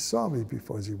 And he saw me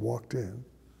before as he walked in.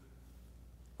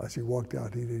 As he walked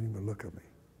out, he didn't even look at me.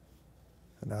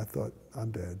 And I thought,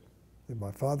 I'm dead. If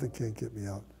my father can't get me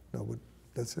out, no, but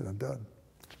that's it, I'm done.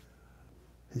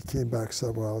 He came back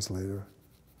several hours later,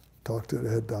 talked to the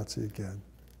head Nazi again,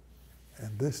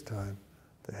 and this time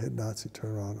the head Nazi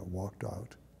turned around and walked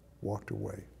out, walked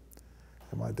away.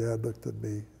 And my dad looked at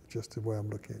me just the way I'm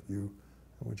looking at you,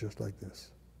 and went just like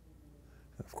this.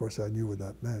 And of course I knew what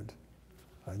that meant.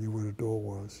 I knew where the door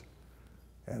was,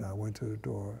 and I went to the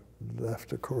door, left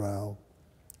the corral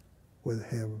with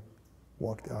him,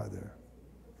 walked out of there.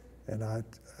 And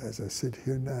as I sit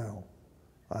here now,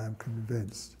 I am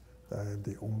convinced that I am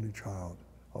the only child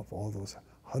of all those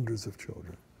hundreds of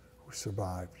children who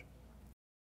survived.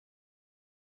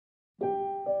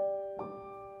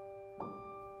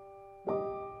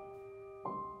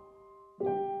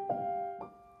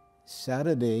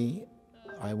 Saturday,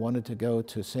 I wanted to go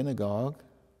to synagogue.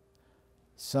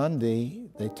 Sunday,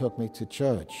 they took me to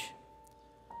church.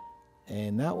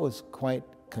 And that was quite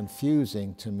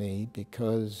confusing to me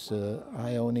because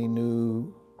I only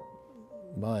knew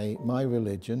my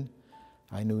religion.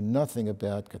 I knew nothing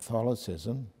about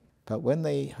Catholicism. But when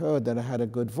they heard that I had a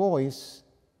good voice,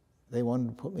 they wanted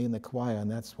to put me in the choir, and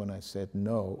that's when I said,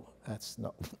 no, that's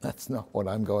not what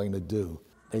I'm going to do.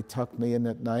 They tucked me in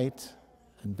at night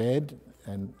in bed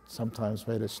and sometimes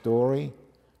read a story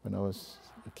when I was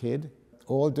a kid.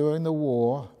 All during the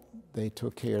war, they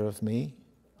took care of me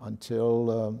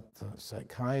until the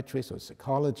psychiatrist or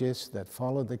psychologist that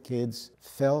followed the kids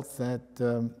felt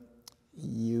that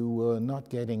you were not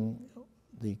getting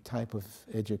the type of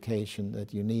education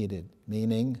that you needed,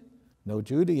 meaning no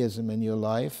Judaism in your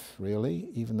life, really,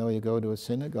 even though you go to a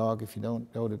synagogue. If you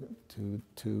don't go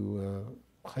to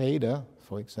Cheder,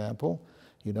 for example,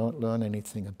 you don't learn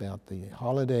anything about the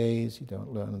holidays, you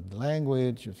don't learn the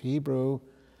language of Hebrew.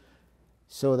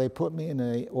 So they put me in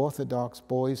an Orthodox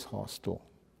boys' hostel.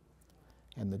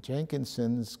 And the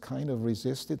Jenkinsons kind of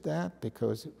resisted that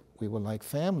because we were like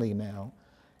family now,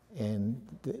 and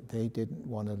they didn't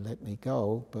want to let me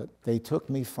go. But they took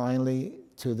me finally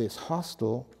to this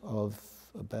hostel of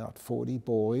about 40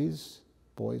 boys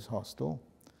hostel,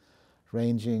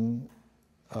 ranging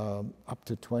up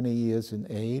to 20 years in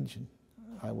age.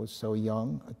 I was so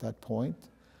young at that point.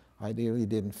 I really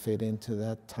didn't fit into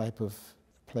that type of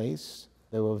place.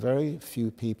 There were very few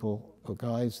people or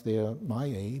guys there my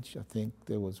age. I think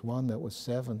there was one that was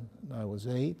 7 and I was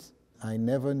 8. I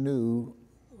never knew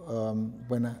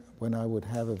when I would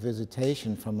have a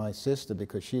visitation from my sister,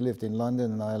 because she lived in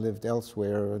London and I lived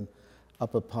elsewhere in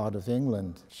upper part of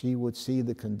England. She would see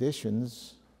the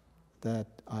conditions that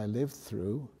I lived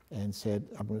through and said,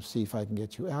 I'm going to see if I can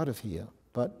get you out of here.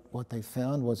 But what they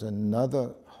found was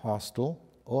another hostel,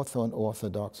 also an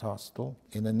Orthodox hostel,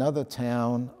 in another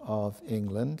town of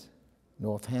England,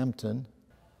 Northampton.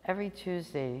 Every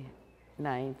Tuesday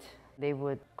night, they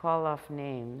would call off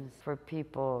names for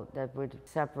people that would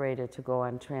separated to go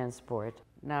on transport.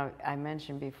 Now, I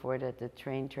mentioned before that the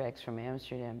train tracks from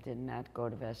Amsterdam did not go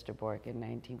to Westerbork in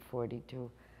 1942,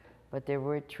 but there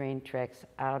were train tracks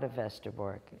out of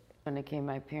Westerbork. When it came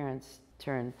my parents'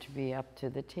 turn to be up to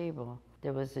the table,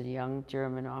 there was a young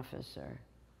German officer,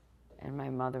 and my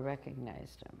mother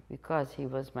recognized him because he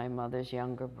was my mother's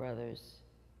younger brother's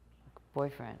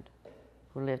boyfriend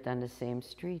who lived on the same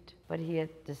street. But he had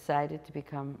decided to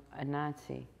become a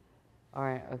Nazi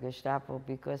or a Gestapo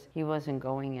because he wasn't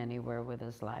going anywhere with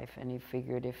his life, and he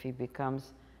figured if he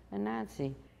becomes a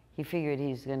Nazi, he figured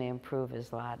he's going to improve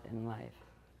his lot in life.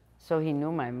 So he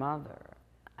knew my mother,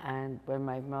 and when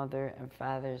my mother and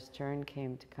father's turn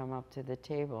came to come up to the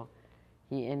table,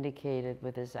 he indicated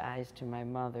with his eyes to my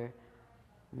mother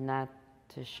not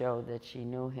to show that she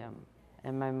knew him.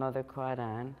 And my mother caught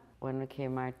on. When it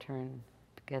came our turn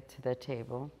to get to the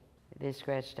table, they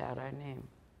scratched out our name.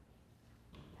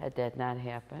 Had that not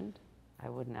happened, I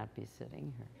would not be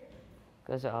sitting here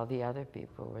because all the other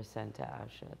people were sent to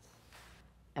Auschwitz.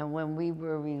 And when we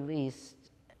were released,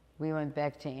 we went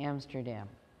back to Amsterdam,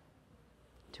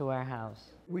 to our house.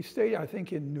 We stayed, I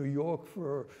think, in New York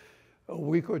for a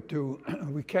week or two.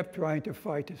 We kept trying to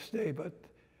fight to stay, but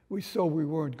we saw we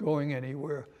weren't going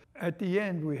anywhere. At the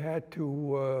end, we had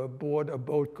to board a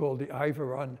boat called the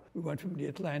Iveron. We went from the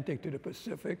Atlantic to the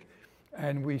Pacific,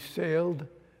 and we sailed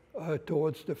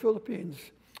towards the Philippines.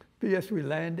 P.S. we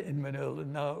land in Manila.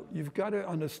 Now, you've got to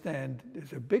understand,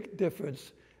 there's a big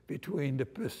difference between the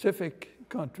Pacific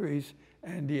countries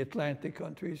and the Atlantic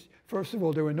countries. First of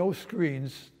all, there were no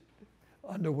screens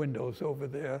on the windows over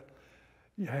there.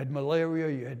 You had malaria,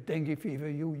 you had dengue fever,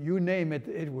 you name it,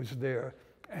 it was there.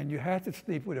 And you had to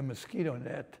sleep with a mosquito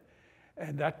net,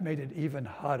 and that made it even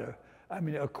hotter. I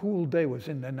mean, a cool day was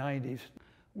in the 90s.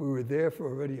 We were there for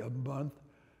already a month,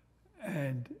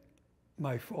 and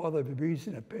my father reads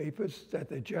in the papers that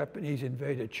the Japanese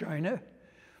invaded China,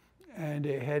 and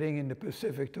they're heading in the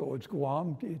Pacific towards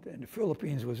Guam, and the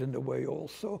Philippines was in the way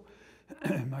also.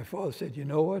 My father said, you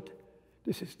know what?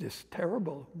 This is just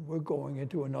terrible. We're going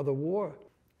into another war.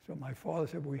 So my father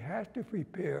said, we have to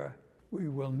prepare. We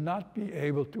will not be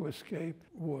able to escape.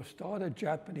 War started,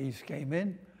 Japanese came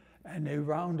in, and they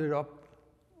rounded up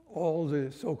all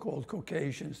the so-called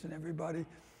Caucasians and everybody,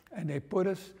 and they put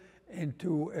us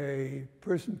into a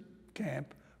prison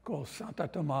camp called Santa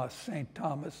Tomas, St.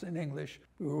 Thomas in English.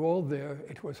 We were all there.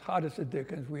 It was hot as the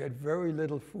dickens. We had very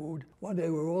little food. One day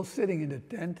we were all sitting in the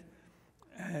tent,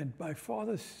 and my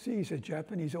father sees a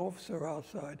Japanese officer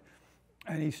outside,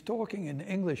 and he's talking in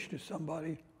English to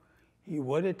somebody. He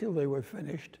waited till they were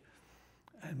finished,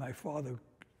 and my father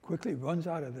quickly runs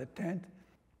out of the tent,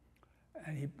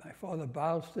 and my father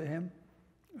bows to him,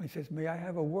 and he says, "May I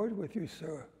have a word with you,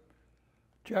 sir?"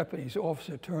 Japanese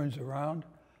officer turns around.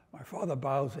 My father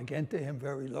bows again to him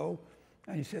very low,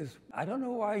 and he says, "I don't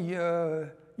know why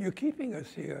you're keeping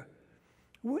us here.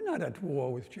 We're not at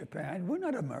war with Japan. We're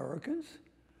not Americans.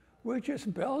 We're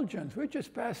just Belgians. We're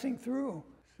just passing through."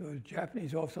 So the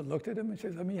Japanese officer looked at him and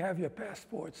says, "Let me have your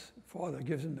passports." Father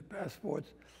gives him the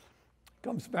passports.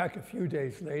 Comes back a few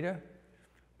days later,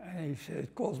 and he says,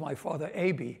 calls my father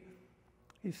Aby.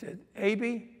 He said,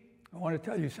 "Aby, I want to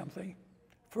tell you something.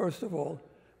 First of all,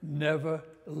 never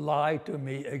lie to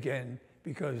me again,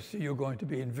 because you're going to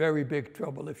be in very big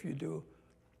trouble if you do."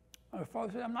 My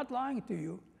father said, "I'm not lying to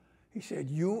you." He said,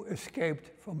 "You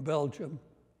escaped from Belgium.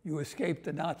 You escaped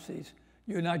the Nazis.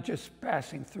 You're not just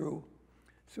passing through."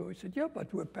 So he said, "Yeah,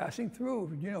 but we're passing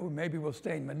through. You know, maybe we'll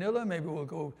stay in Manila, maybe we'll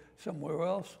go somewhere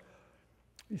else."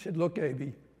 He said, "Look,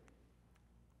 Aby,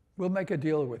 we'll make a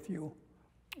deal with you.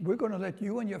 We're going to let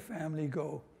you and your family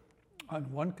go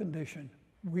on one condition.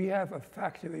 We have a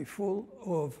factory full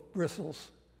of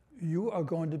bristles. You are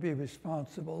going to be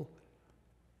responsible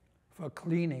for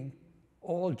cleaning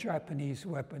all Japanese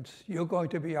weapons. You're going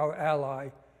to be our ally.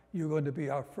 You're going to be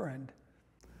our friend."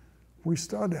 We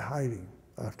started hiding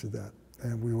after that,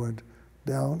 and we went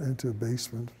down into a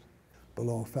basement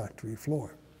below a factory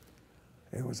floor.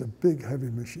 It was a big, heavy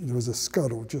machine. There was a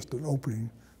scuttle, just an opening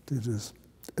to this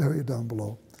area down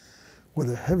below, with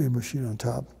a heavy machine on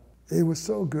top. It was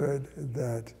so good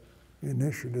that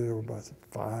initially there were about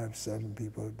 5, 7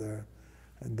 people there.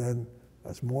 And then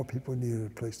as more people needed a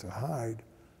place to hide,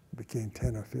 it became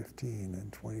 10 or 15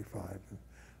 and 25 and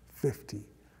 50.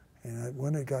 And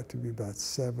when it got to be about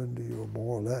 70 or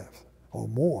more left, or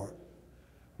more,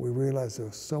 we realized there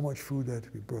was so much food that had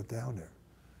to be brought down there,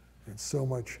 and so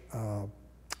much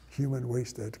human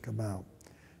waste that had to come out.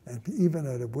 And even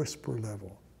at a whisper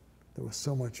level, there was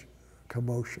so much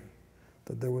commotion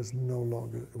that it was no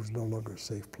longer a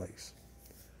safe place.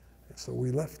 And so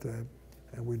we left them,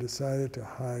 and we decided to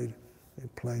hide in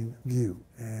plain view.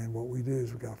 And what we did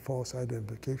is we got false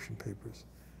identification papers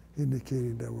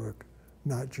indicating that we're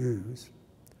not Jews.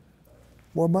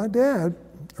 Well, my dad,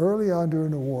 early on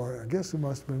during the war, I guess it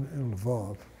must have been in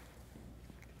Lvov,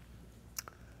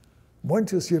 went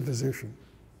to see a physician.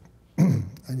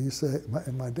 And he said,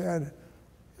 and my dad,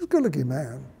 he's a good-looking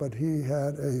man, but he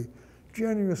had a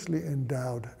generously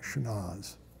endowed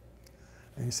schnoz.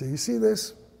 And he said, "You see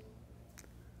this?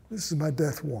 This is my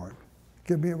death warrant.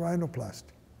 Give me a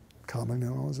rhinoplasty," commonly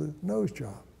known as a nose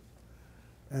job.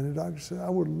 And the doctor said, "I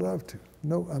would love to."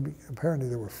 No, I mean, apparently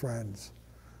they were friends,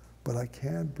 but I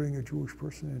can't bring a Jewish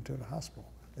person into the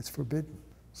hospital. It's forbidden.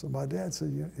 So my dad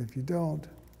said, "If you don't,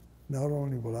 not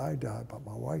only will I die, but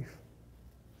my wife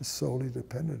is solely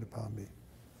dependent upon me.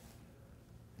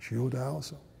 She will die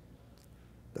also."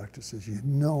 Doctor says, "You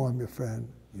know I'm your friend.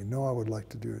 You know I would like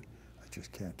to do it. I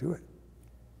just can't do it."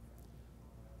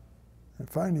 And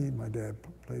finally, my dad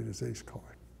played his ace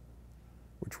card,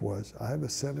 which was, "I have a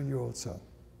 7-year-old son.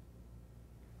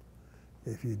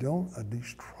 If you don't at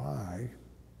least try,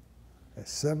 a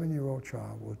 7-year-old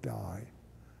child will die,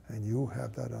 and you'll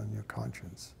have that on your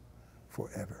conscience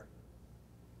forever."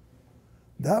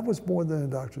 That was more than the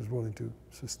doctor was willing to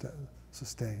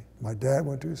sustain. My dad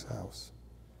went to his house,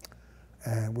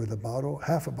 and with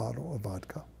half a bottle of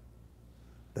vodka,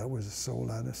 that was a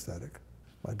sole anesthetic.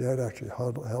 My dad actually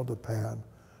held a pan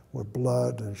where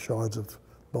blood and shards of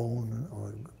bone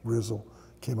or gristle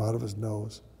came out of his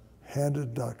nose, handed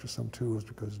the doctor some tools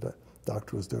because the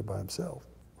doctor was there by himself.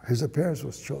 His appearance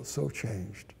was so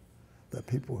changed that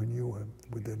people who knew him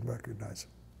didn't recognize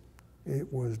him.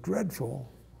 It was dreadful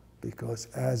because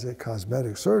as a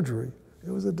cosmetic surgery, it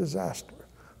was a disaster.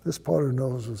 This part of the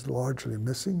nose was largely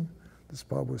missing. This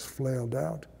part was flailed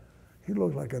out. He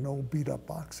looked like an old beat-up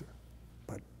boxer,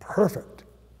 but perfect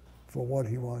for what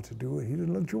he wanted to do. He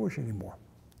didn't look Jewish anymore.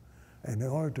 And in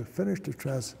order to finish the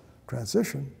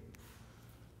transition,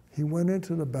 he went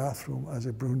into the bathroom as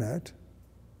a brunette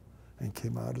and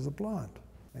came out as a blonde.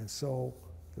 And so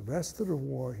the rest of the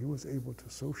war, he was able to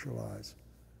socialize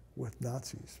with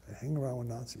Nazis and hang around with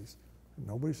Nazis, and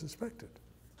nobody suspected.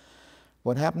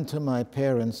 What happened to my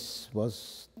parents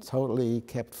was totally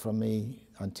kept from me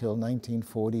until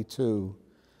 1942,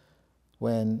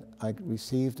 when I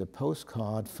received a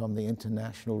postcard from the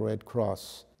International Red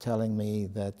Cross telling me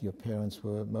that your parents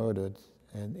were murdered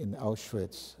in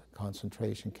Auschwitz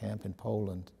concentration camp in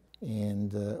Poland.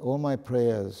 And all my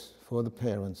prayers for the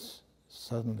parents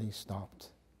suddenly stopped.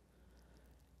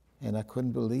 And I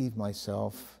couldn't believe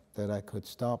myself that I could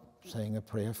stop saying a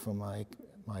prayer for my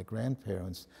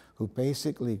grandparents, who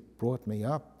basically brought me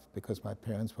up because my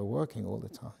parents were working all the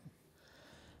time.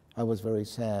 I was very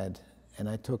sad, and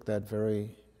I took that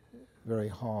very, very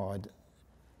hard.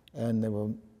 And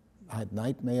I had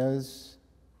nightmares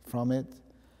from it.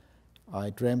 I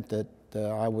dreamt that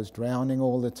I was drowning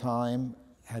all the time,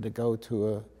 had to go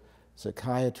to a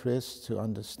psychiatrist to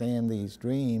understand these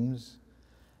dreams,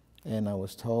 and I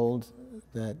was told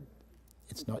that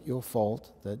it's not your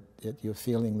fault that you're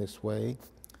feeling this way.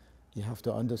 You have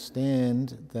to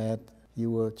understand that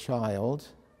you were a child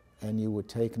and you were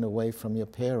taken away from your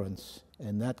parents,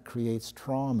 and that creates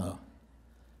trauma.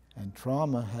 And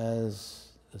trauma has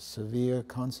severe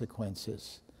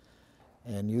consequences.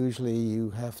 And usually you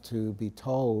have to be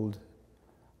told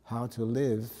how to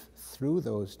live through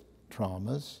those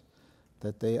traumas,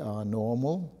 that they are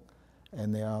normal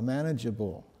and they are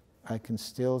manageable. I can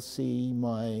still see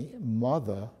my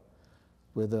mother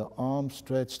with her arms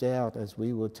stretched out as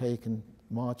we were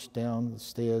marched down the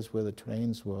stairs where the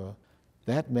trains were.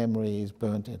 That memory is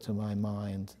burnt into my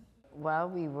mind. While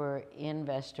we were in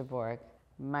Westerbork,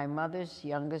 my mother's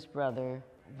youngest brother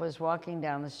was walking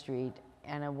down the street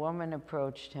and a woman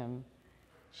approached him.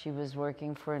 She was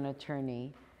working for an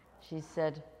attorney. She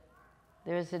said,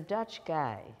 "There's a Dutch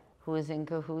guy who is in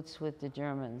cahoots with the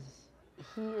Germans.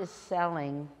 He is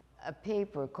selling a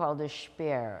paper called a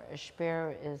Speer. A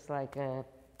Speer is like a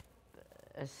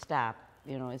stop,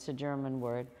 you know, it's a German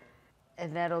word.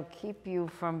 And that'll keep you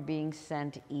from being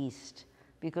sent east,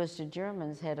 because the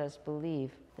Germans had us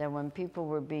believe that when people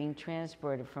were being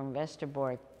transported from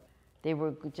Westerbork, they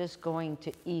were just going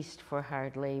to east for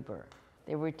hard labor.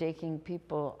 They were taking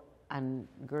people on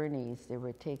gurneys, they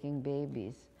were taking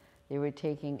babies, they were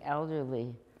taking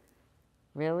elderly.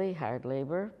 Really, hard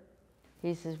labor?"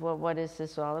 He says, "Well, what is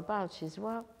this all about?" She says,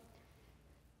 "Well,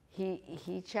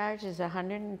 he charges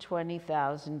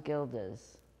 120,000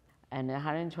 guilders. And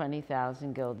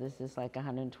 120,000 guilders is like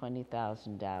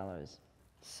 $120,000.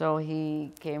 So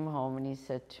he came home and he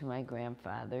said to my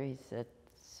grandfather, he said,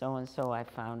 "So-and-so, I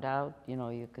found out, you know,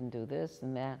 you can do this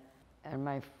and that." And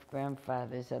my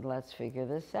grandfather said, "Let's figure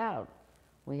this out.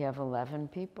 We have 11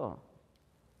 people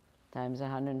times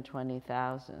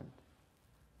 120,000.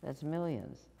 That's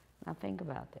millions. Now think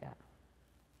about that.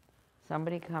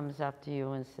 Somebody comes up to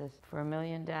you and says, "For $1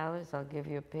 million, I'll give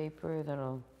you a paper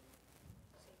that'll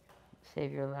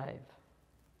save your life."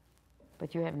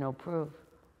 But you have no proof.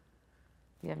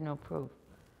 You have no proof.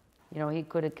 You know, he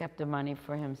could have kept the money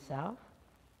for himself.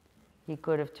 He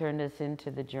could have turned us into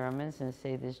the Germans and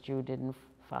say this Jew didn't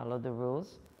follow the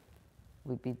rules.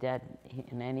 We'd be dead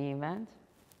in any event.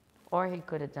 Or he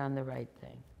could have done the right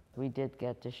thing. We did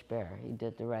get the Speer. He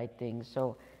did the right thing.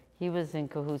 So he was in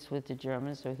cahoots with the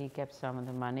Germans, so he kept some of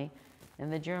the money,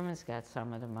 and the Germans got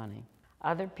some of the money.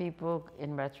 Other people,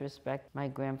 in retrospect, my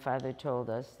grandfather told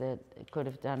us that it could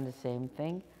have done the same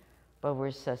thing, but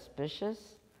were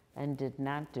suspicious and did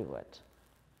not do it.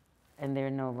 And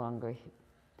they're no longer,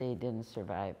 they didn't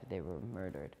survive, they were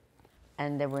murdered.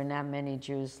 And there were not many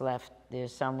Jews left.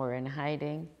 There's some were in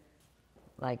hiding,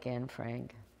 like Anne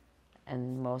Frank,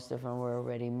 and most of them were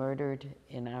already murdered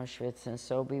in Auschwitz and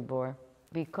Sobibor.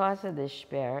 Because of this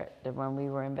Speer, that when we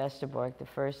were in Westerbork the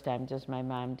first time, just my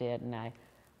mom, dad, and I,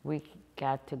 we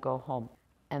got to go home.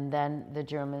 And then the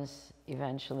Germans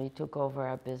eventually took over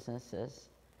our businesses,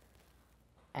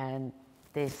 and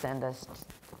they sent us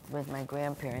with my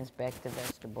grandparents back to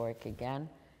Westerbork again,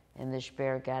 and the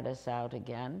Speer got us out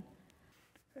again.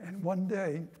 And one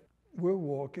day, we're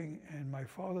walking, and my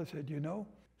father said, "You know,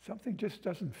 something just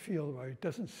doesn't feel right,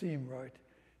 doesn't seem right."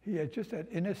 He had just that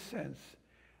inner sense,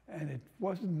 and it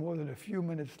wasn't more than a few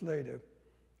minutes later,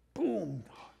 boom,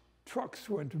 trucks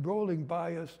went rolling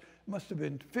by us. Must have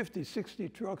been 50, 60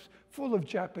 trucks full of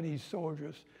Japanese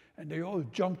soldiers, and they all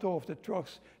jumped off the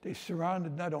trucks. They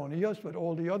surrounded not only us, but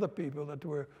all the other people that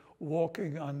were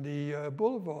walking on the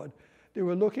boulevard. They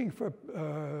were looking for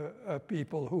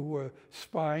people who were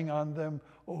spying on them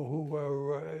or who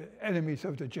were enemies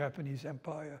of the Japanese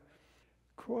Empire.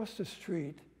 Across the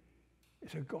street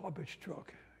is a garbage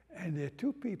truck, and there are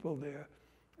two people there,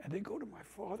 and they go to my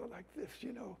father like this,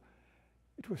 you know.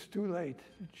 It was too late.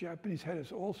 The Japanese had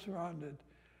us all surrounded.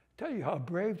 Tell you how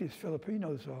brave these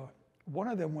Filipinos are. One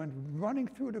of them went running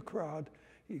through the crowd.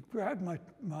 He grabbed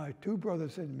my two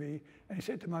brothers and me, and he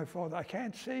said to my father, "I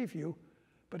can't save you,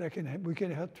 but we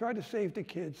can try to save the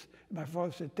kids. And my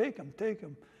father said, take them, take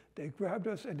them. They grabbed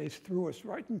us and they threw us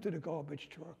right into the garbage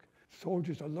truck.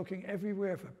 Soldiers are looking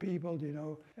everywhere for people, you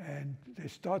know, and they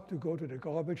start to go to the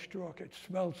garbage truck. It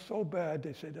smelled so bad,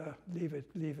 they said, leave it,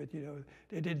 you know.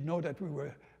 They didn't know that we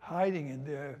were hiding in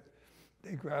there.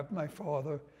 They grabbed my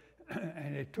father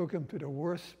and they took him to the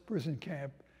worst prison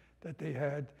camp that they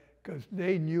had, because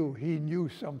he knew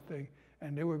something,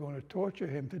 and they were going to torture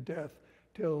him to death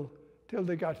till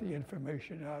they got the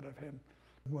information out of him.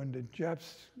 When the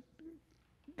Japs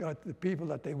got the people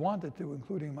that they wanted to,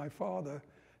 including my father,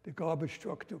 the garbage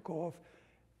truck took off,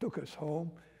 took us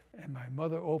home, and my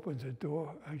mother opens the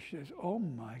door and she says, oh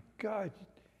my God,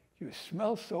 you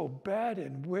smell so bad,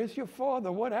 and where's your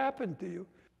father? What happened to you?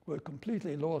 We're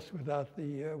completely lost without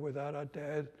our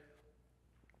dad.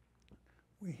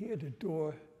 We hear the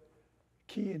door,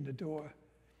 key in the door.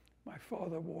 My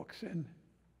father walks in,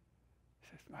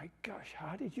 says, my gosh,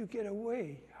 how did you get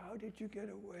away? How did you get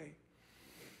away?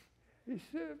 He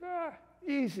said,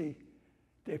 easy.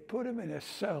 They put him in a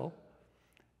cell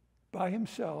by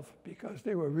himself because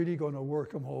they were really going to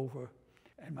work him over.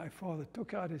 And my father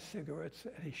took out his cigarettes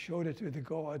and he showed it to the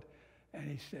guard and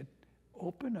he said,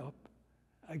 open up,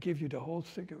 I give you the whole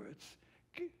cigarettes.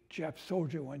 Jap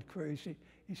soldier went crazy.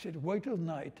 He said, wait till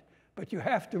night, but you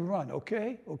have to run,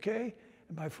 okay? Okay?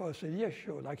 And my father said, yes,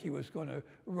 sure, like he was going to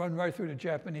run right through the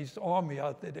Japanese army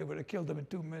out there. They would have killed him in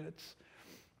 2 minutes.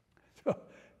 So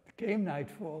it came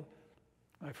nightfall.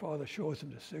 My father shows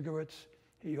him the cigarettes.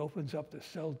 He opens up the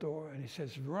cell door and he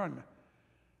says, run.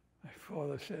 My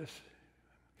father says,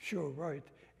 sure, right.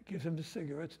 He gives him the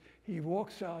cigarettes. He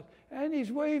walks out and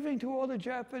he's waving to all the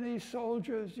Japanese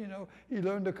soldiers. You know, he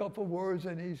learned a couple words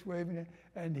and he's waving,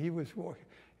 and he was walking.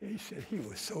 He said he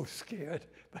was so scared,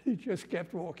 but he just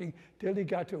kept walking till he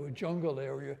got to a jungle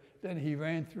area. Then he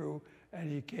ran through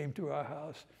and he came to our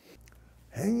house.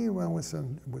 Hanging around with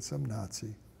some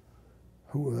Nazi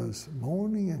who was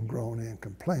moaning and groaning and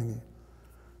complaining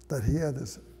that he had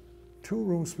this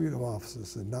 2-room suite of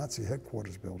offices in Nazi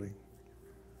headquarters building,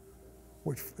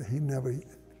 which he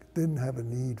didn't have a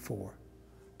need for,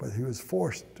 but he was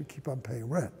forced to keep on paying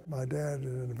rent. My dad,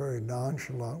 in a very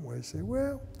nonchalant way, said,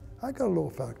 well, I got a little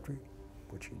factory,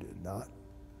 which he did not.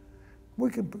 We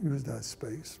can use that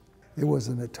space. It was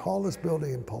in the tallest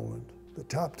building in Poland. The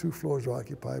top 2 floors were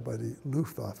occupied by the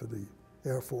Luftwaffe, the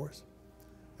Air Force,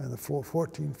 and the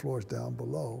 14 floors down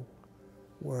below,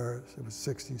 where it was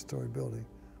a 16-story building,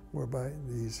 were by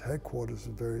these headquarters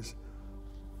of various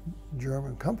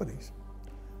German companies.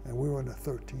 And we were on the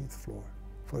 13th floor.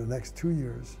 For the next 2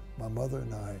 years, my mother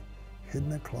and I hid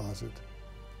in a closet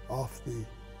off the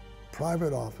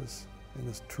private office in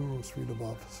this 2-room suite of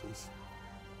offices.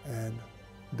 And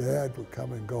Dad would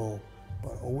come and go,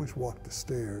 but always walk the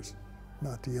stairs,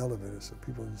 not the elevator, so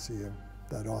people didn't see him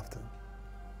that often.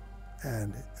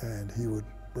 And he would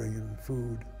bring in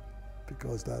food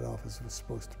because that office was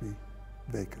supposed to be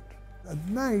vacant. At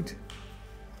night,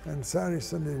 and Saturday,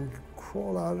 Sunday, we could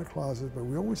crawl out of the closet, but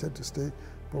we always had to stay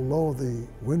below the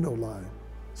window line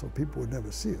so people would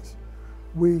never see us.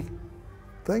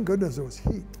 Thank goodness there was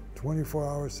heat, 24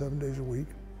 hours, 7 days a week.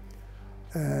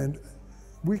 And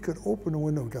we could open the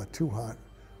window, it got too hot,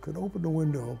 could open the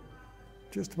window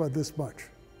just about this much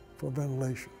for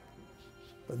ventilation,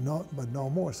 but no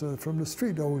more. So from the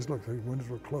street, it always looked like the windows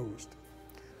were closed.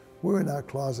 We were in that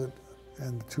closet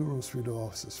and the 2-room suite of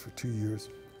offices for 2 years.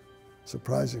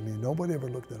 Surprisingly, nobody ever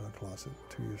looked at our closet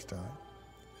in 2 years' time.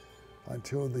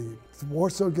 Until the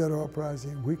Warsaw Ghetto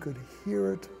Uprising, we could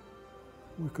hear it,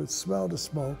 we could smell the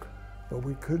smoke, but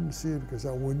we couldn't see it because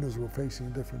our windows were facing a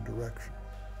different direction.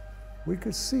 We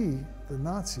could see the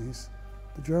Nazis,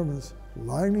 the Germans,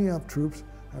 lining up troops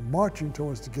and marching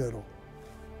towards the ghetto,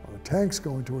 or tanks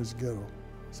going towards the ghetto.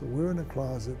 So we were in the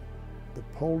closet, the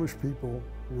Polish people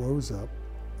rose up.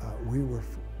 We were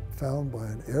found by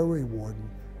an airway warden,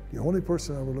 the only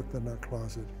person I ever looked in that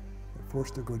closet, and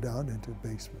forced to go down into the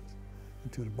basement,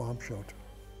 into the bomb shelter.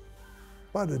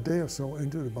 About a day or so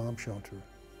into the bomb shelter,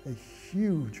 a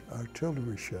huge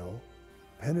artillery shell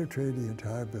penetrated the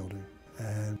entire building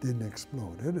and didn't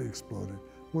explode. It had exploded,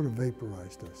 would have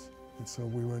vaporized us. And so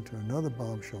we went to another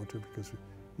bomb shelter because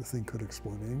the thing could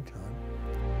explode any time.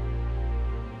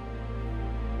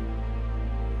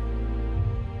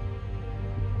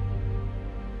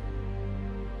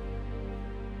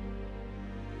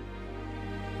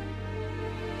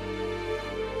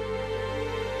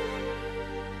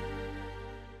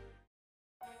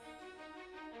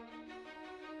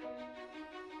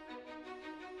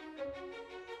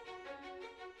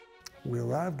 We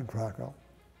arrived in Krakow,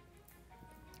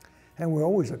 and we're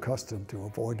always accustomed to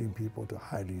avoiding people, to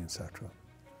hiding, etc.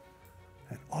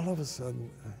 And all of a sudden,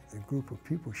 a group of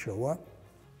people show up,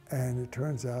 and it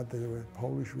turns out they were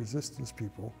Polish resistance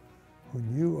people who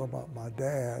knew about my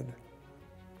dad,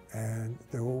 and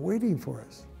they were waiting for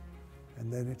us.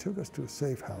 And then they took us to a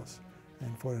safe house,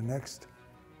 and for the next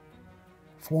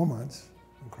 4 months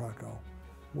in Krakow,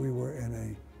 we were in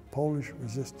a Polish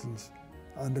resistance,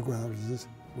 underground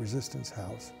resistance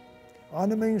house. On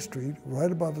the main street,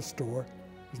 right above the store,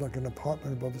 it was like an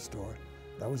apartment above the store.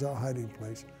 That was our hiding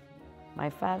place. My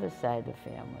father's side of the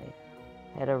family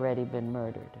had already been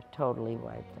murdered, totally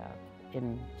wiped out,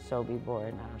 in Sobibor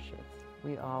and Auschwitz.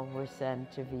 We all were sent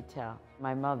to Vitel,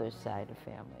 my mother's side of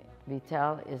family.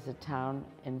 Vitel is a town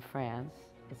in France.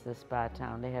 It's a spa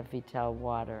town. They have Vitel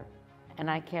water. And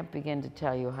I can't begin to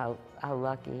tell you how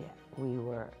lucky we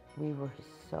were. We were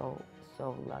so,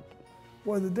 so lucky.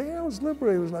 Well, the day I was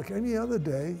liberated was like any other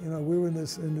day. You know, we were in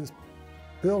this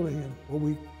building, and what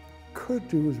we could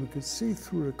do is we could see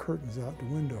through the curtains out the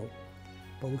window,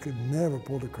 but we could never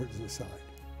pull the curtains aside.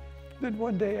 Then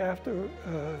one day after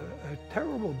a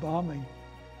terrible bombing,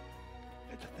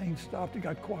 the thing stopped. It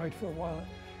got quiet for a while.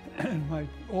 And my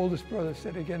oldest brother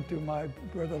said again to my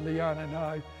brother Leon and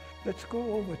I, let's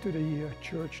go over to the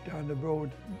church down the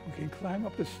road. We can climb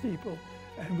up the steeple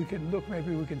and we can look,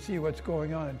 maybe we can see what's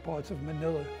going on in parts of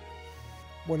Manila.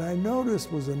 What I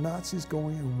noticed was the Nazis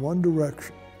going in one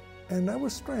direction. And that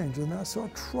was strange. And I saw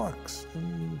trucks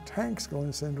and tanks going in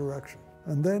the same direction.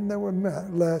 And then there were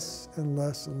less and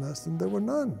less and less, and there were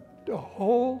none. The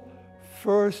whole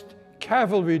 1st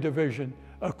Cavalry Division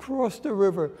across the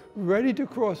river, ready to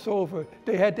cross over.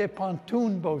 They had their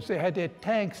pontoon boats, they had their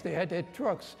tanks, they had their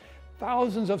trucks,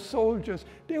 thousands of soldiers.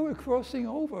 They were crossing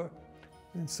over.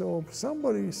 And so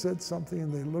somebody said something,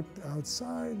 and they looked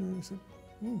outside, and they said,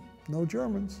 no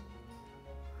Germans.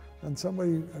 And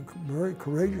somebody, a very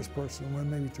courageous person, went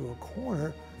maybe to a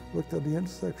corner, looked at the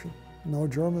intersection. No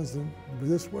Germans in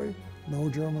this way, no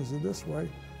Germans in this way.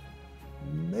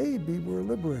 Maybe we're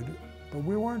liberated, but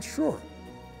we weren't sure.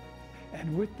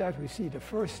 And with that, we see the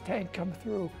first tank come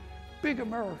through, big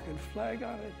American flag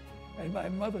on it, and my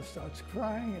mother starts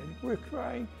crying, and we're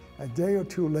crying. A day or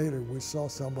two later, we saw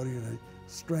somebody in a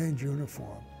strange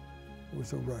uniform. It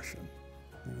was a Russian,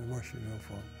 in a Russian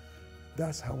uniform.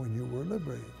 That's how we knew we were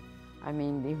liberated. I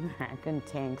mean, the American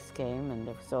tanks came and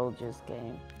the soldiers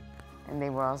came, and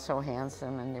they were all so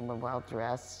handsome and they were well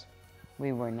dressed.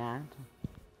 We were not.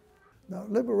 Now,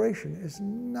 liberation is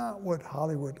not what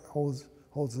Hollywood holds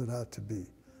it out to be.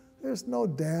 There's no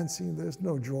dancing, there's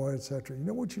no joy, etc. You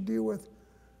know what you deal with?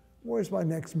 Where's my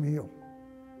next meal?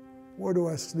 Where do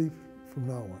I sleep from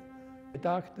now on? The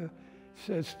doctor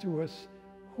says to us,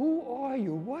 who are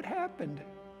you? What happened?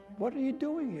 What are you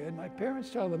doing here? And my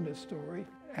parents tell them this story.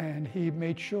 And he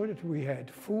made sure that we had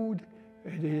food.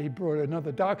 He brought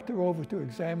another doctor over to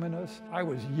examine us. I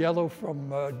was yellow from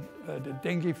the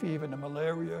dengue fever and the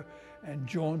malaria and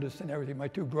jaundice and everything. My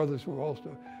 2 brothers were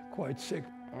also quite sick.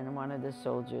 And one of the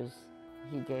soldiers,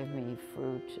 he gave me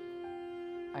fruit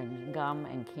and gum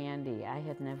and candy. I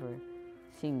had never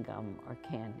seen gum or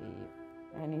candy.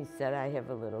 And he said, I have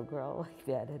a little girl like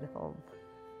that at home.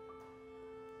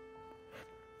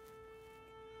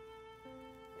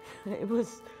 It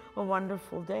was a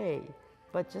wonderful day,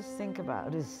 but just think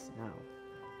about this now.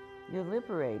 You're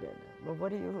liberated, but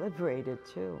what are you liberated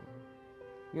to?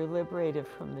 You're liberated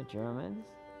from the Germans,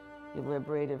 you're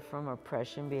liberated from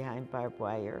oppression behind barbed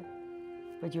wire,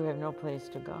 but you have no place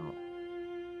to go.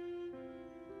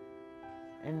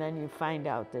 And then you find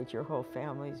out that your whole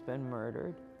family's been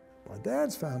murdered. My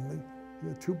dad's family, he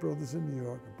had 2 brothers in New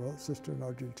York, a brother, sister in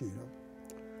Argentina.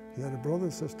 He had a brother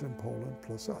and sister in Poland,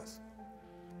 plus us.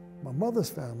 My mother's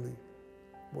family,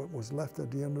 what was left at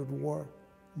the end of the war,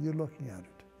 you're looking at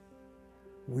it.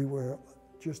 We were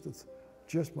just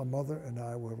my mother and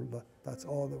I were, that's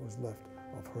all that was left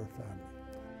of her family.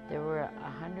 There were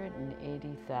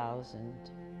 180,000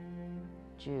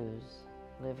 Jews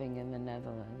living in the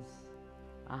Netherlands.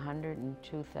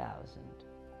 102,000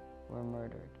 were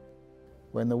murdered.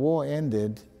 When the war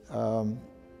ended,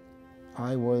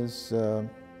 I was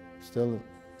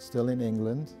still in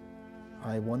England.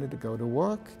 I wanted to go to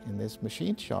work in this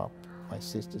machine shop. My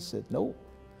sister said, no,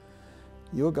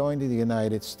 you're going to the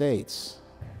United States.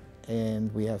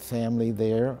 And we have family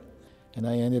there. And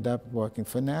I ended up working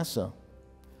for NASA.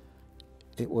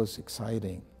 It was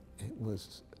exciting. It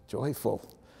was joyful.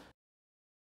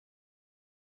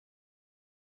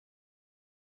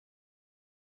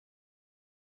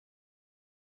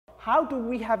 How do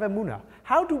we have emunah?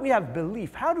 How do we have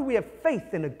belief? How do we have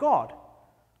faith in a God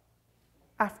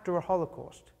after a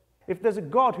Holocaust? If there's a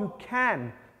God who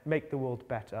can make the world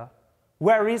better,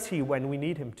 where is he when we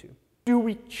need him to? Do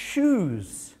we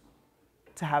choose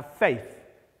to have faith,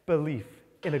 belief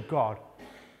in a God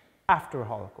after a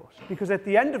Holocaust? Because at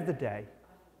the end of the day,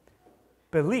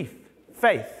 belief,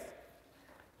 faith,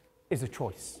 is a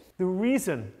choice. The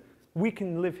reason we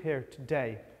can live here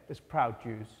today as proud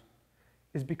Jews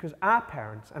is because our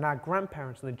parents and our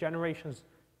grandparents and the generations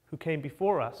who came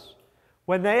before us,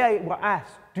 when they were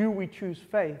asked, do we choose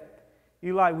faith,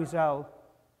 Elie Wiesel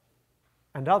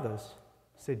and others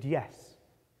said, yes,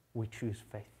 we choose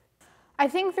faith. I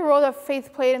think the role that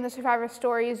faith played in the survivor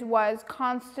stories was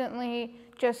constantly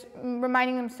just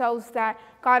reminding themselves that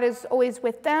God is always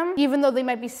with them, even though they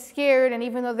might be scared and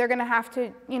even though they're going to have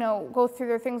to, go through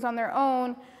their things on their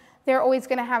own, they're always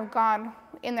going to have God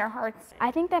in their hearts.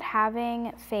 I think that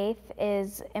having faith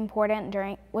was important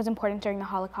during the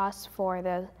Holocaust for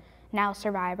the now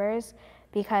survivors,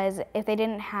 because if they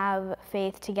didn't have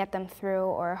faith to get them through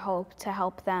or hope to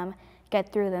help them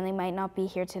get through, then they might not be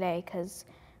here today, because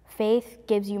faith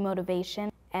gives you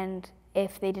motivation, and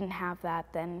if they didn't have that,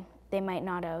 then they might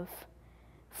not have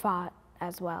fought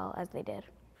as well as they did.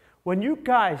 When you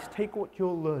guys take what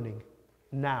you're learning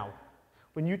now,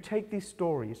 when you take these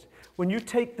stories, when you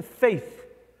take the faith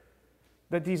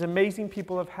that these amazing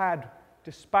people have had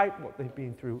despite what they've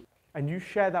been through, and you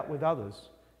share that with others,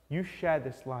 you share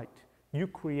this light. You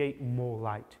create more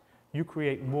light. You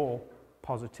create more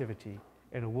positivity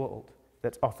in a world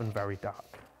that's often very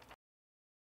dark.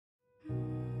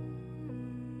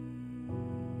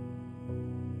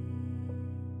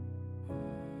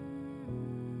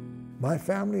 My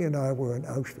family and I were in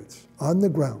Auschwitz, on the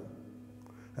ground,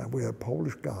 and we had a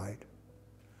Polish guide.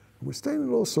 We stayed in a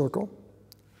little circle,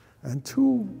 and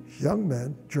two young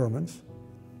men, Germans,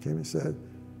 came and said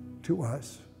to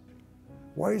us,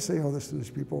 why are you saying all this to these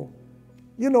people?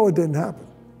 You know it didn't happen.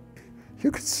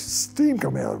 You could see steam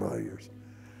coming out of our ears.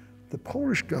 The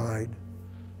Polish guide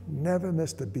never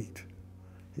missed a beat.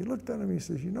 He looked at him and he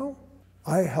says,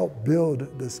 I helped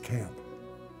build this camp.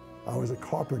 I was a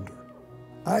carpenter.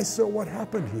 I saw what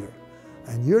happened here.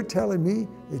 And you're telling me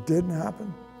it didn't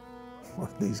happen? Well,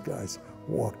 these guys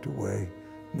walked away,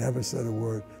 never said a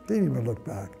word, didn't even look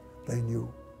back. They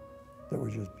knew they were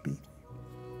just beaten.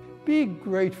 Be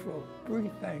grateful,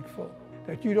 be thankful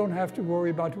that you don't have to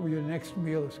worry about where your next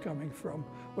meal is coming from,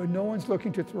 where no one's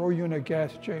looking to throw you in a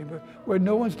gas chamber, where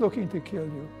no one's looking to kill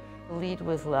you. Lead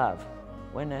with love.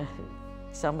 When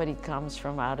somebody comes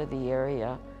from out of the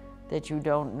area that you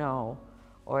don't know,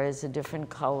 or is a different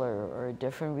color or a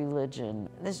different religion,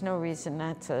 there's no reason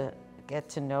not to get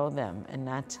to know them and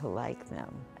not to like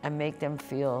them and make them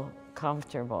feel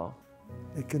comfortable.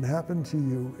 It can happen to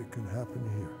you, it can happen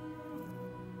here.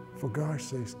 For gosh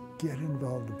sakes, get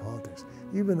involved in politics,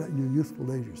 even at your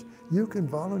youthful ages. You can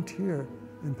volunteer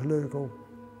in political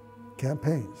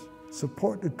campaigns.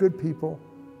 Support the good people,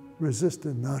 resist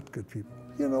the not good people.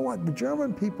 You know what? The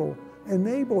German people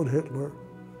enabled Hitler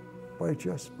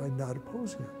by not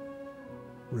opposing him.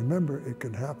 Remember, it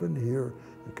can happen here,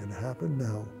 it can happen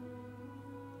now.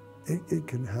 It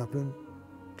can happen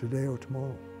today or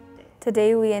tomorrow.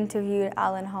 Today we interviewed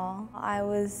Alan Hall. I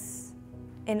was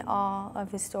in awe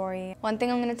of his story. One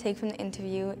thing I'm going to take from the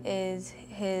interview is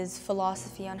his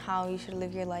philosophy on how you should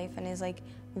live your life and his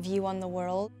view on the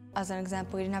world. As an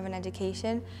example, he didn't have an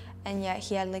education, and yet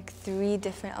he had 3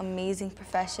 different amazing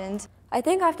professions. I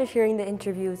think after hearing the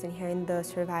interviews and hearing the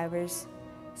survivors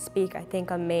speak, I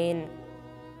think a main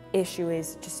issue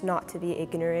is just not to be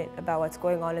ignorant about what's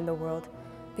going on in the world,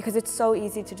 because it's so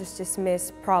easy to just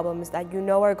dismiss problems that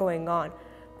are going on,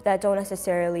 but that don't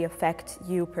necessarily affect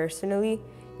you personally,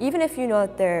 even if you know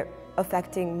that they're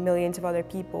affecting millions of other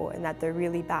people and that they're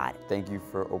really bad. Thank you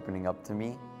for opening up to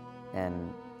me,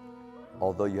 and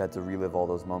although you had to relive all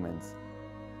those moments,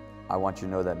 I want you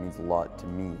to know that means a lot to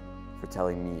me for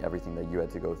telling me everything that you had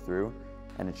to go through,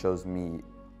 and it shows me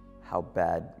how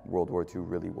bad World War II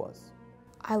really was.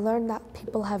 I learned that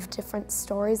people have different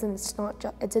stories, and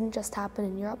it didn't just happen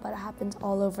in Europe, but it happens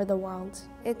all over the world.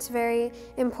 It's very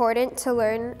important to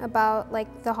learn about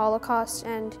the Holocaust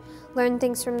and learn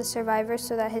things from the survivors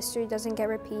so that history doesn't get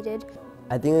repeated.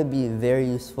 I think it would be very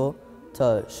useful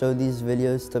to show these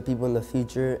videos to people in the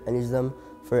future and use them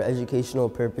for educational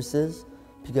purposes,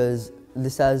 because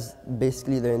this has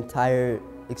basically their entire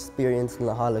experience in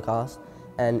the Holocaust,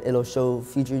 and it'll show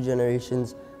future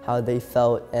generations how they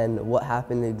felt and what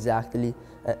happened exactly.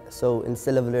 So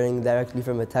instead of learning directly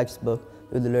from a textbook,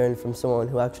 you would learn from someone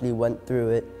who actually went through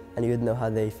it, and you would know how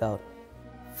they felt.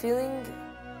 Feeling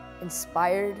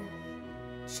inspired,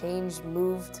 changed,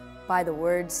 moved by the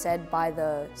words said by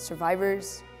the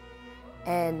survivors,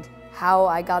 and how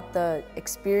I got the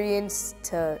experience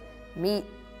to meet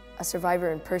a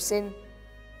survivor in person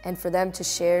and for them to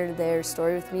share their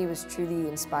story with me was truly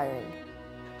inspiring.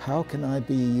 How can I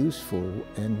be useful,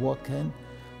 and what can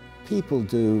people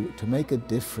do to make a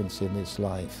difference in this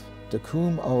life?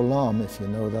 Tikkun olam, if you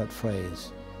know that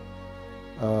phrase,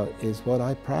 is what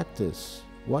I practice.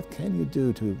 What can you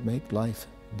do to make life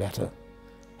better,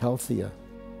 healthier?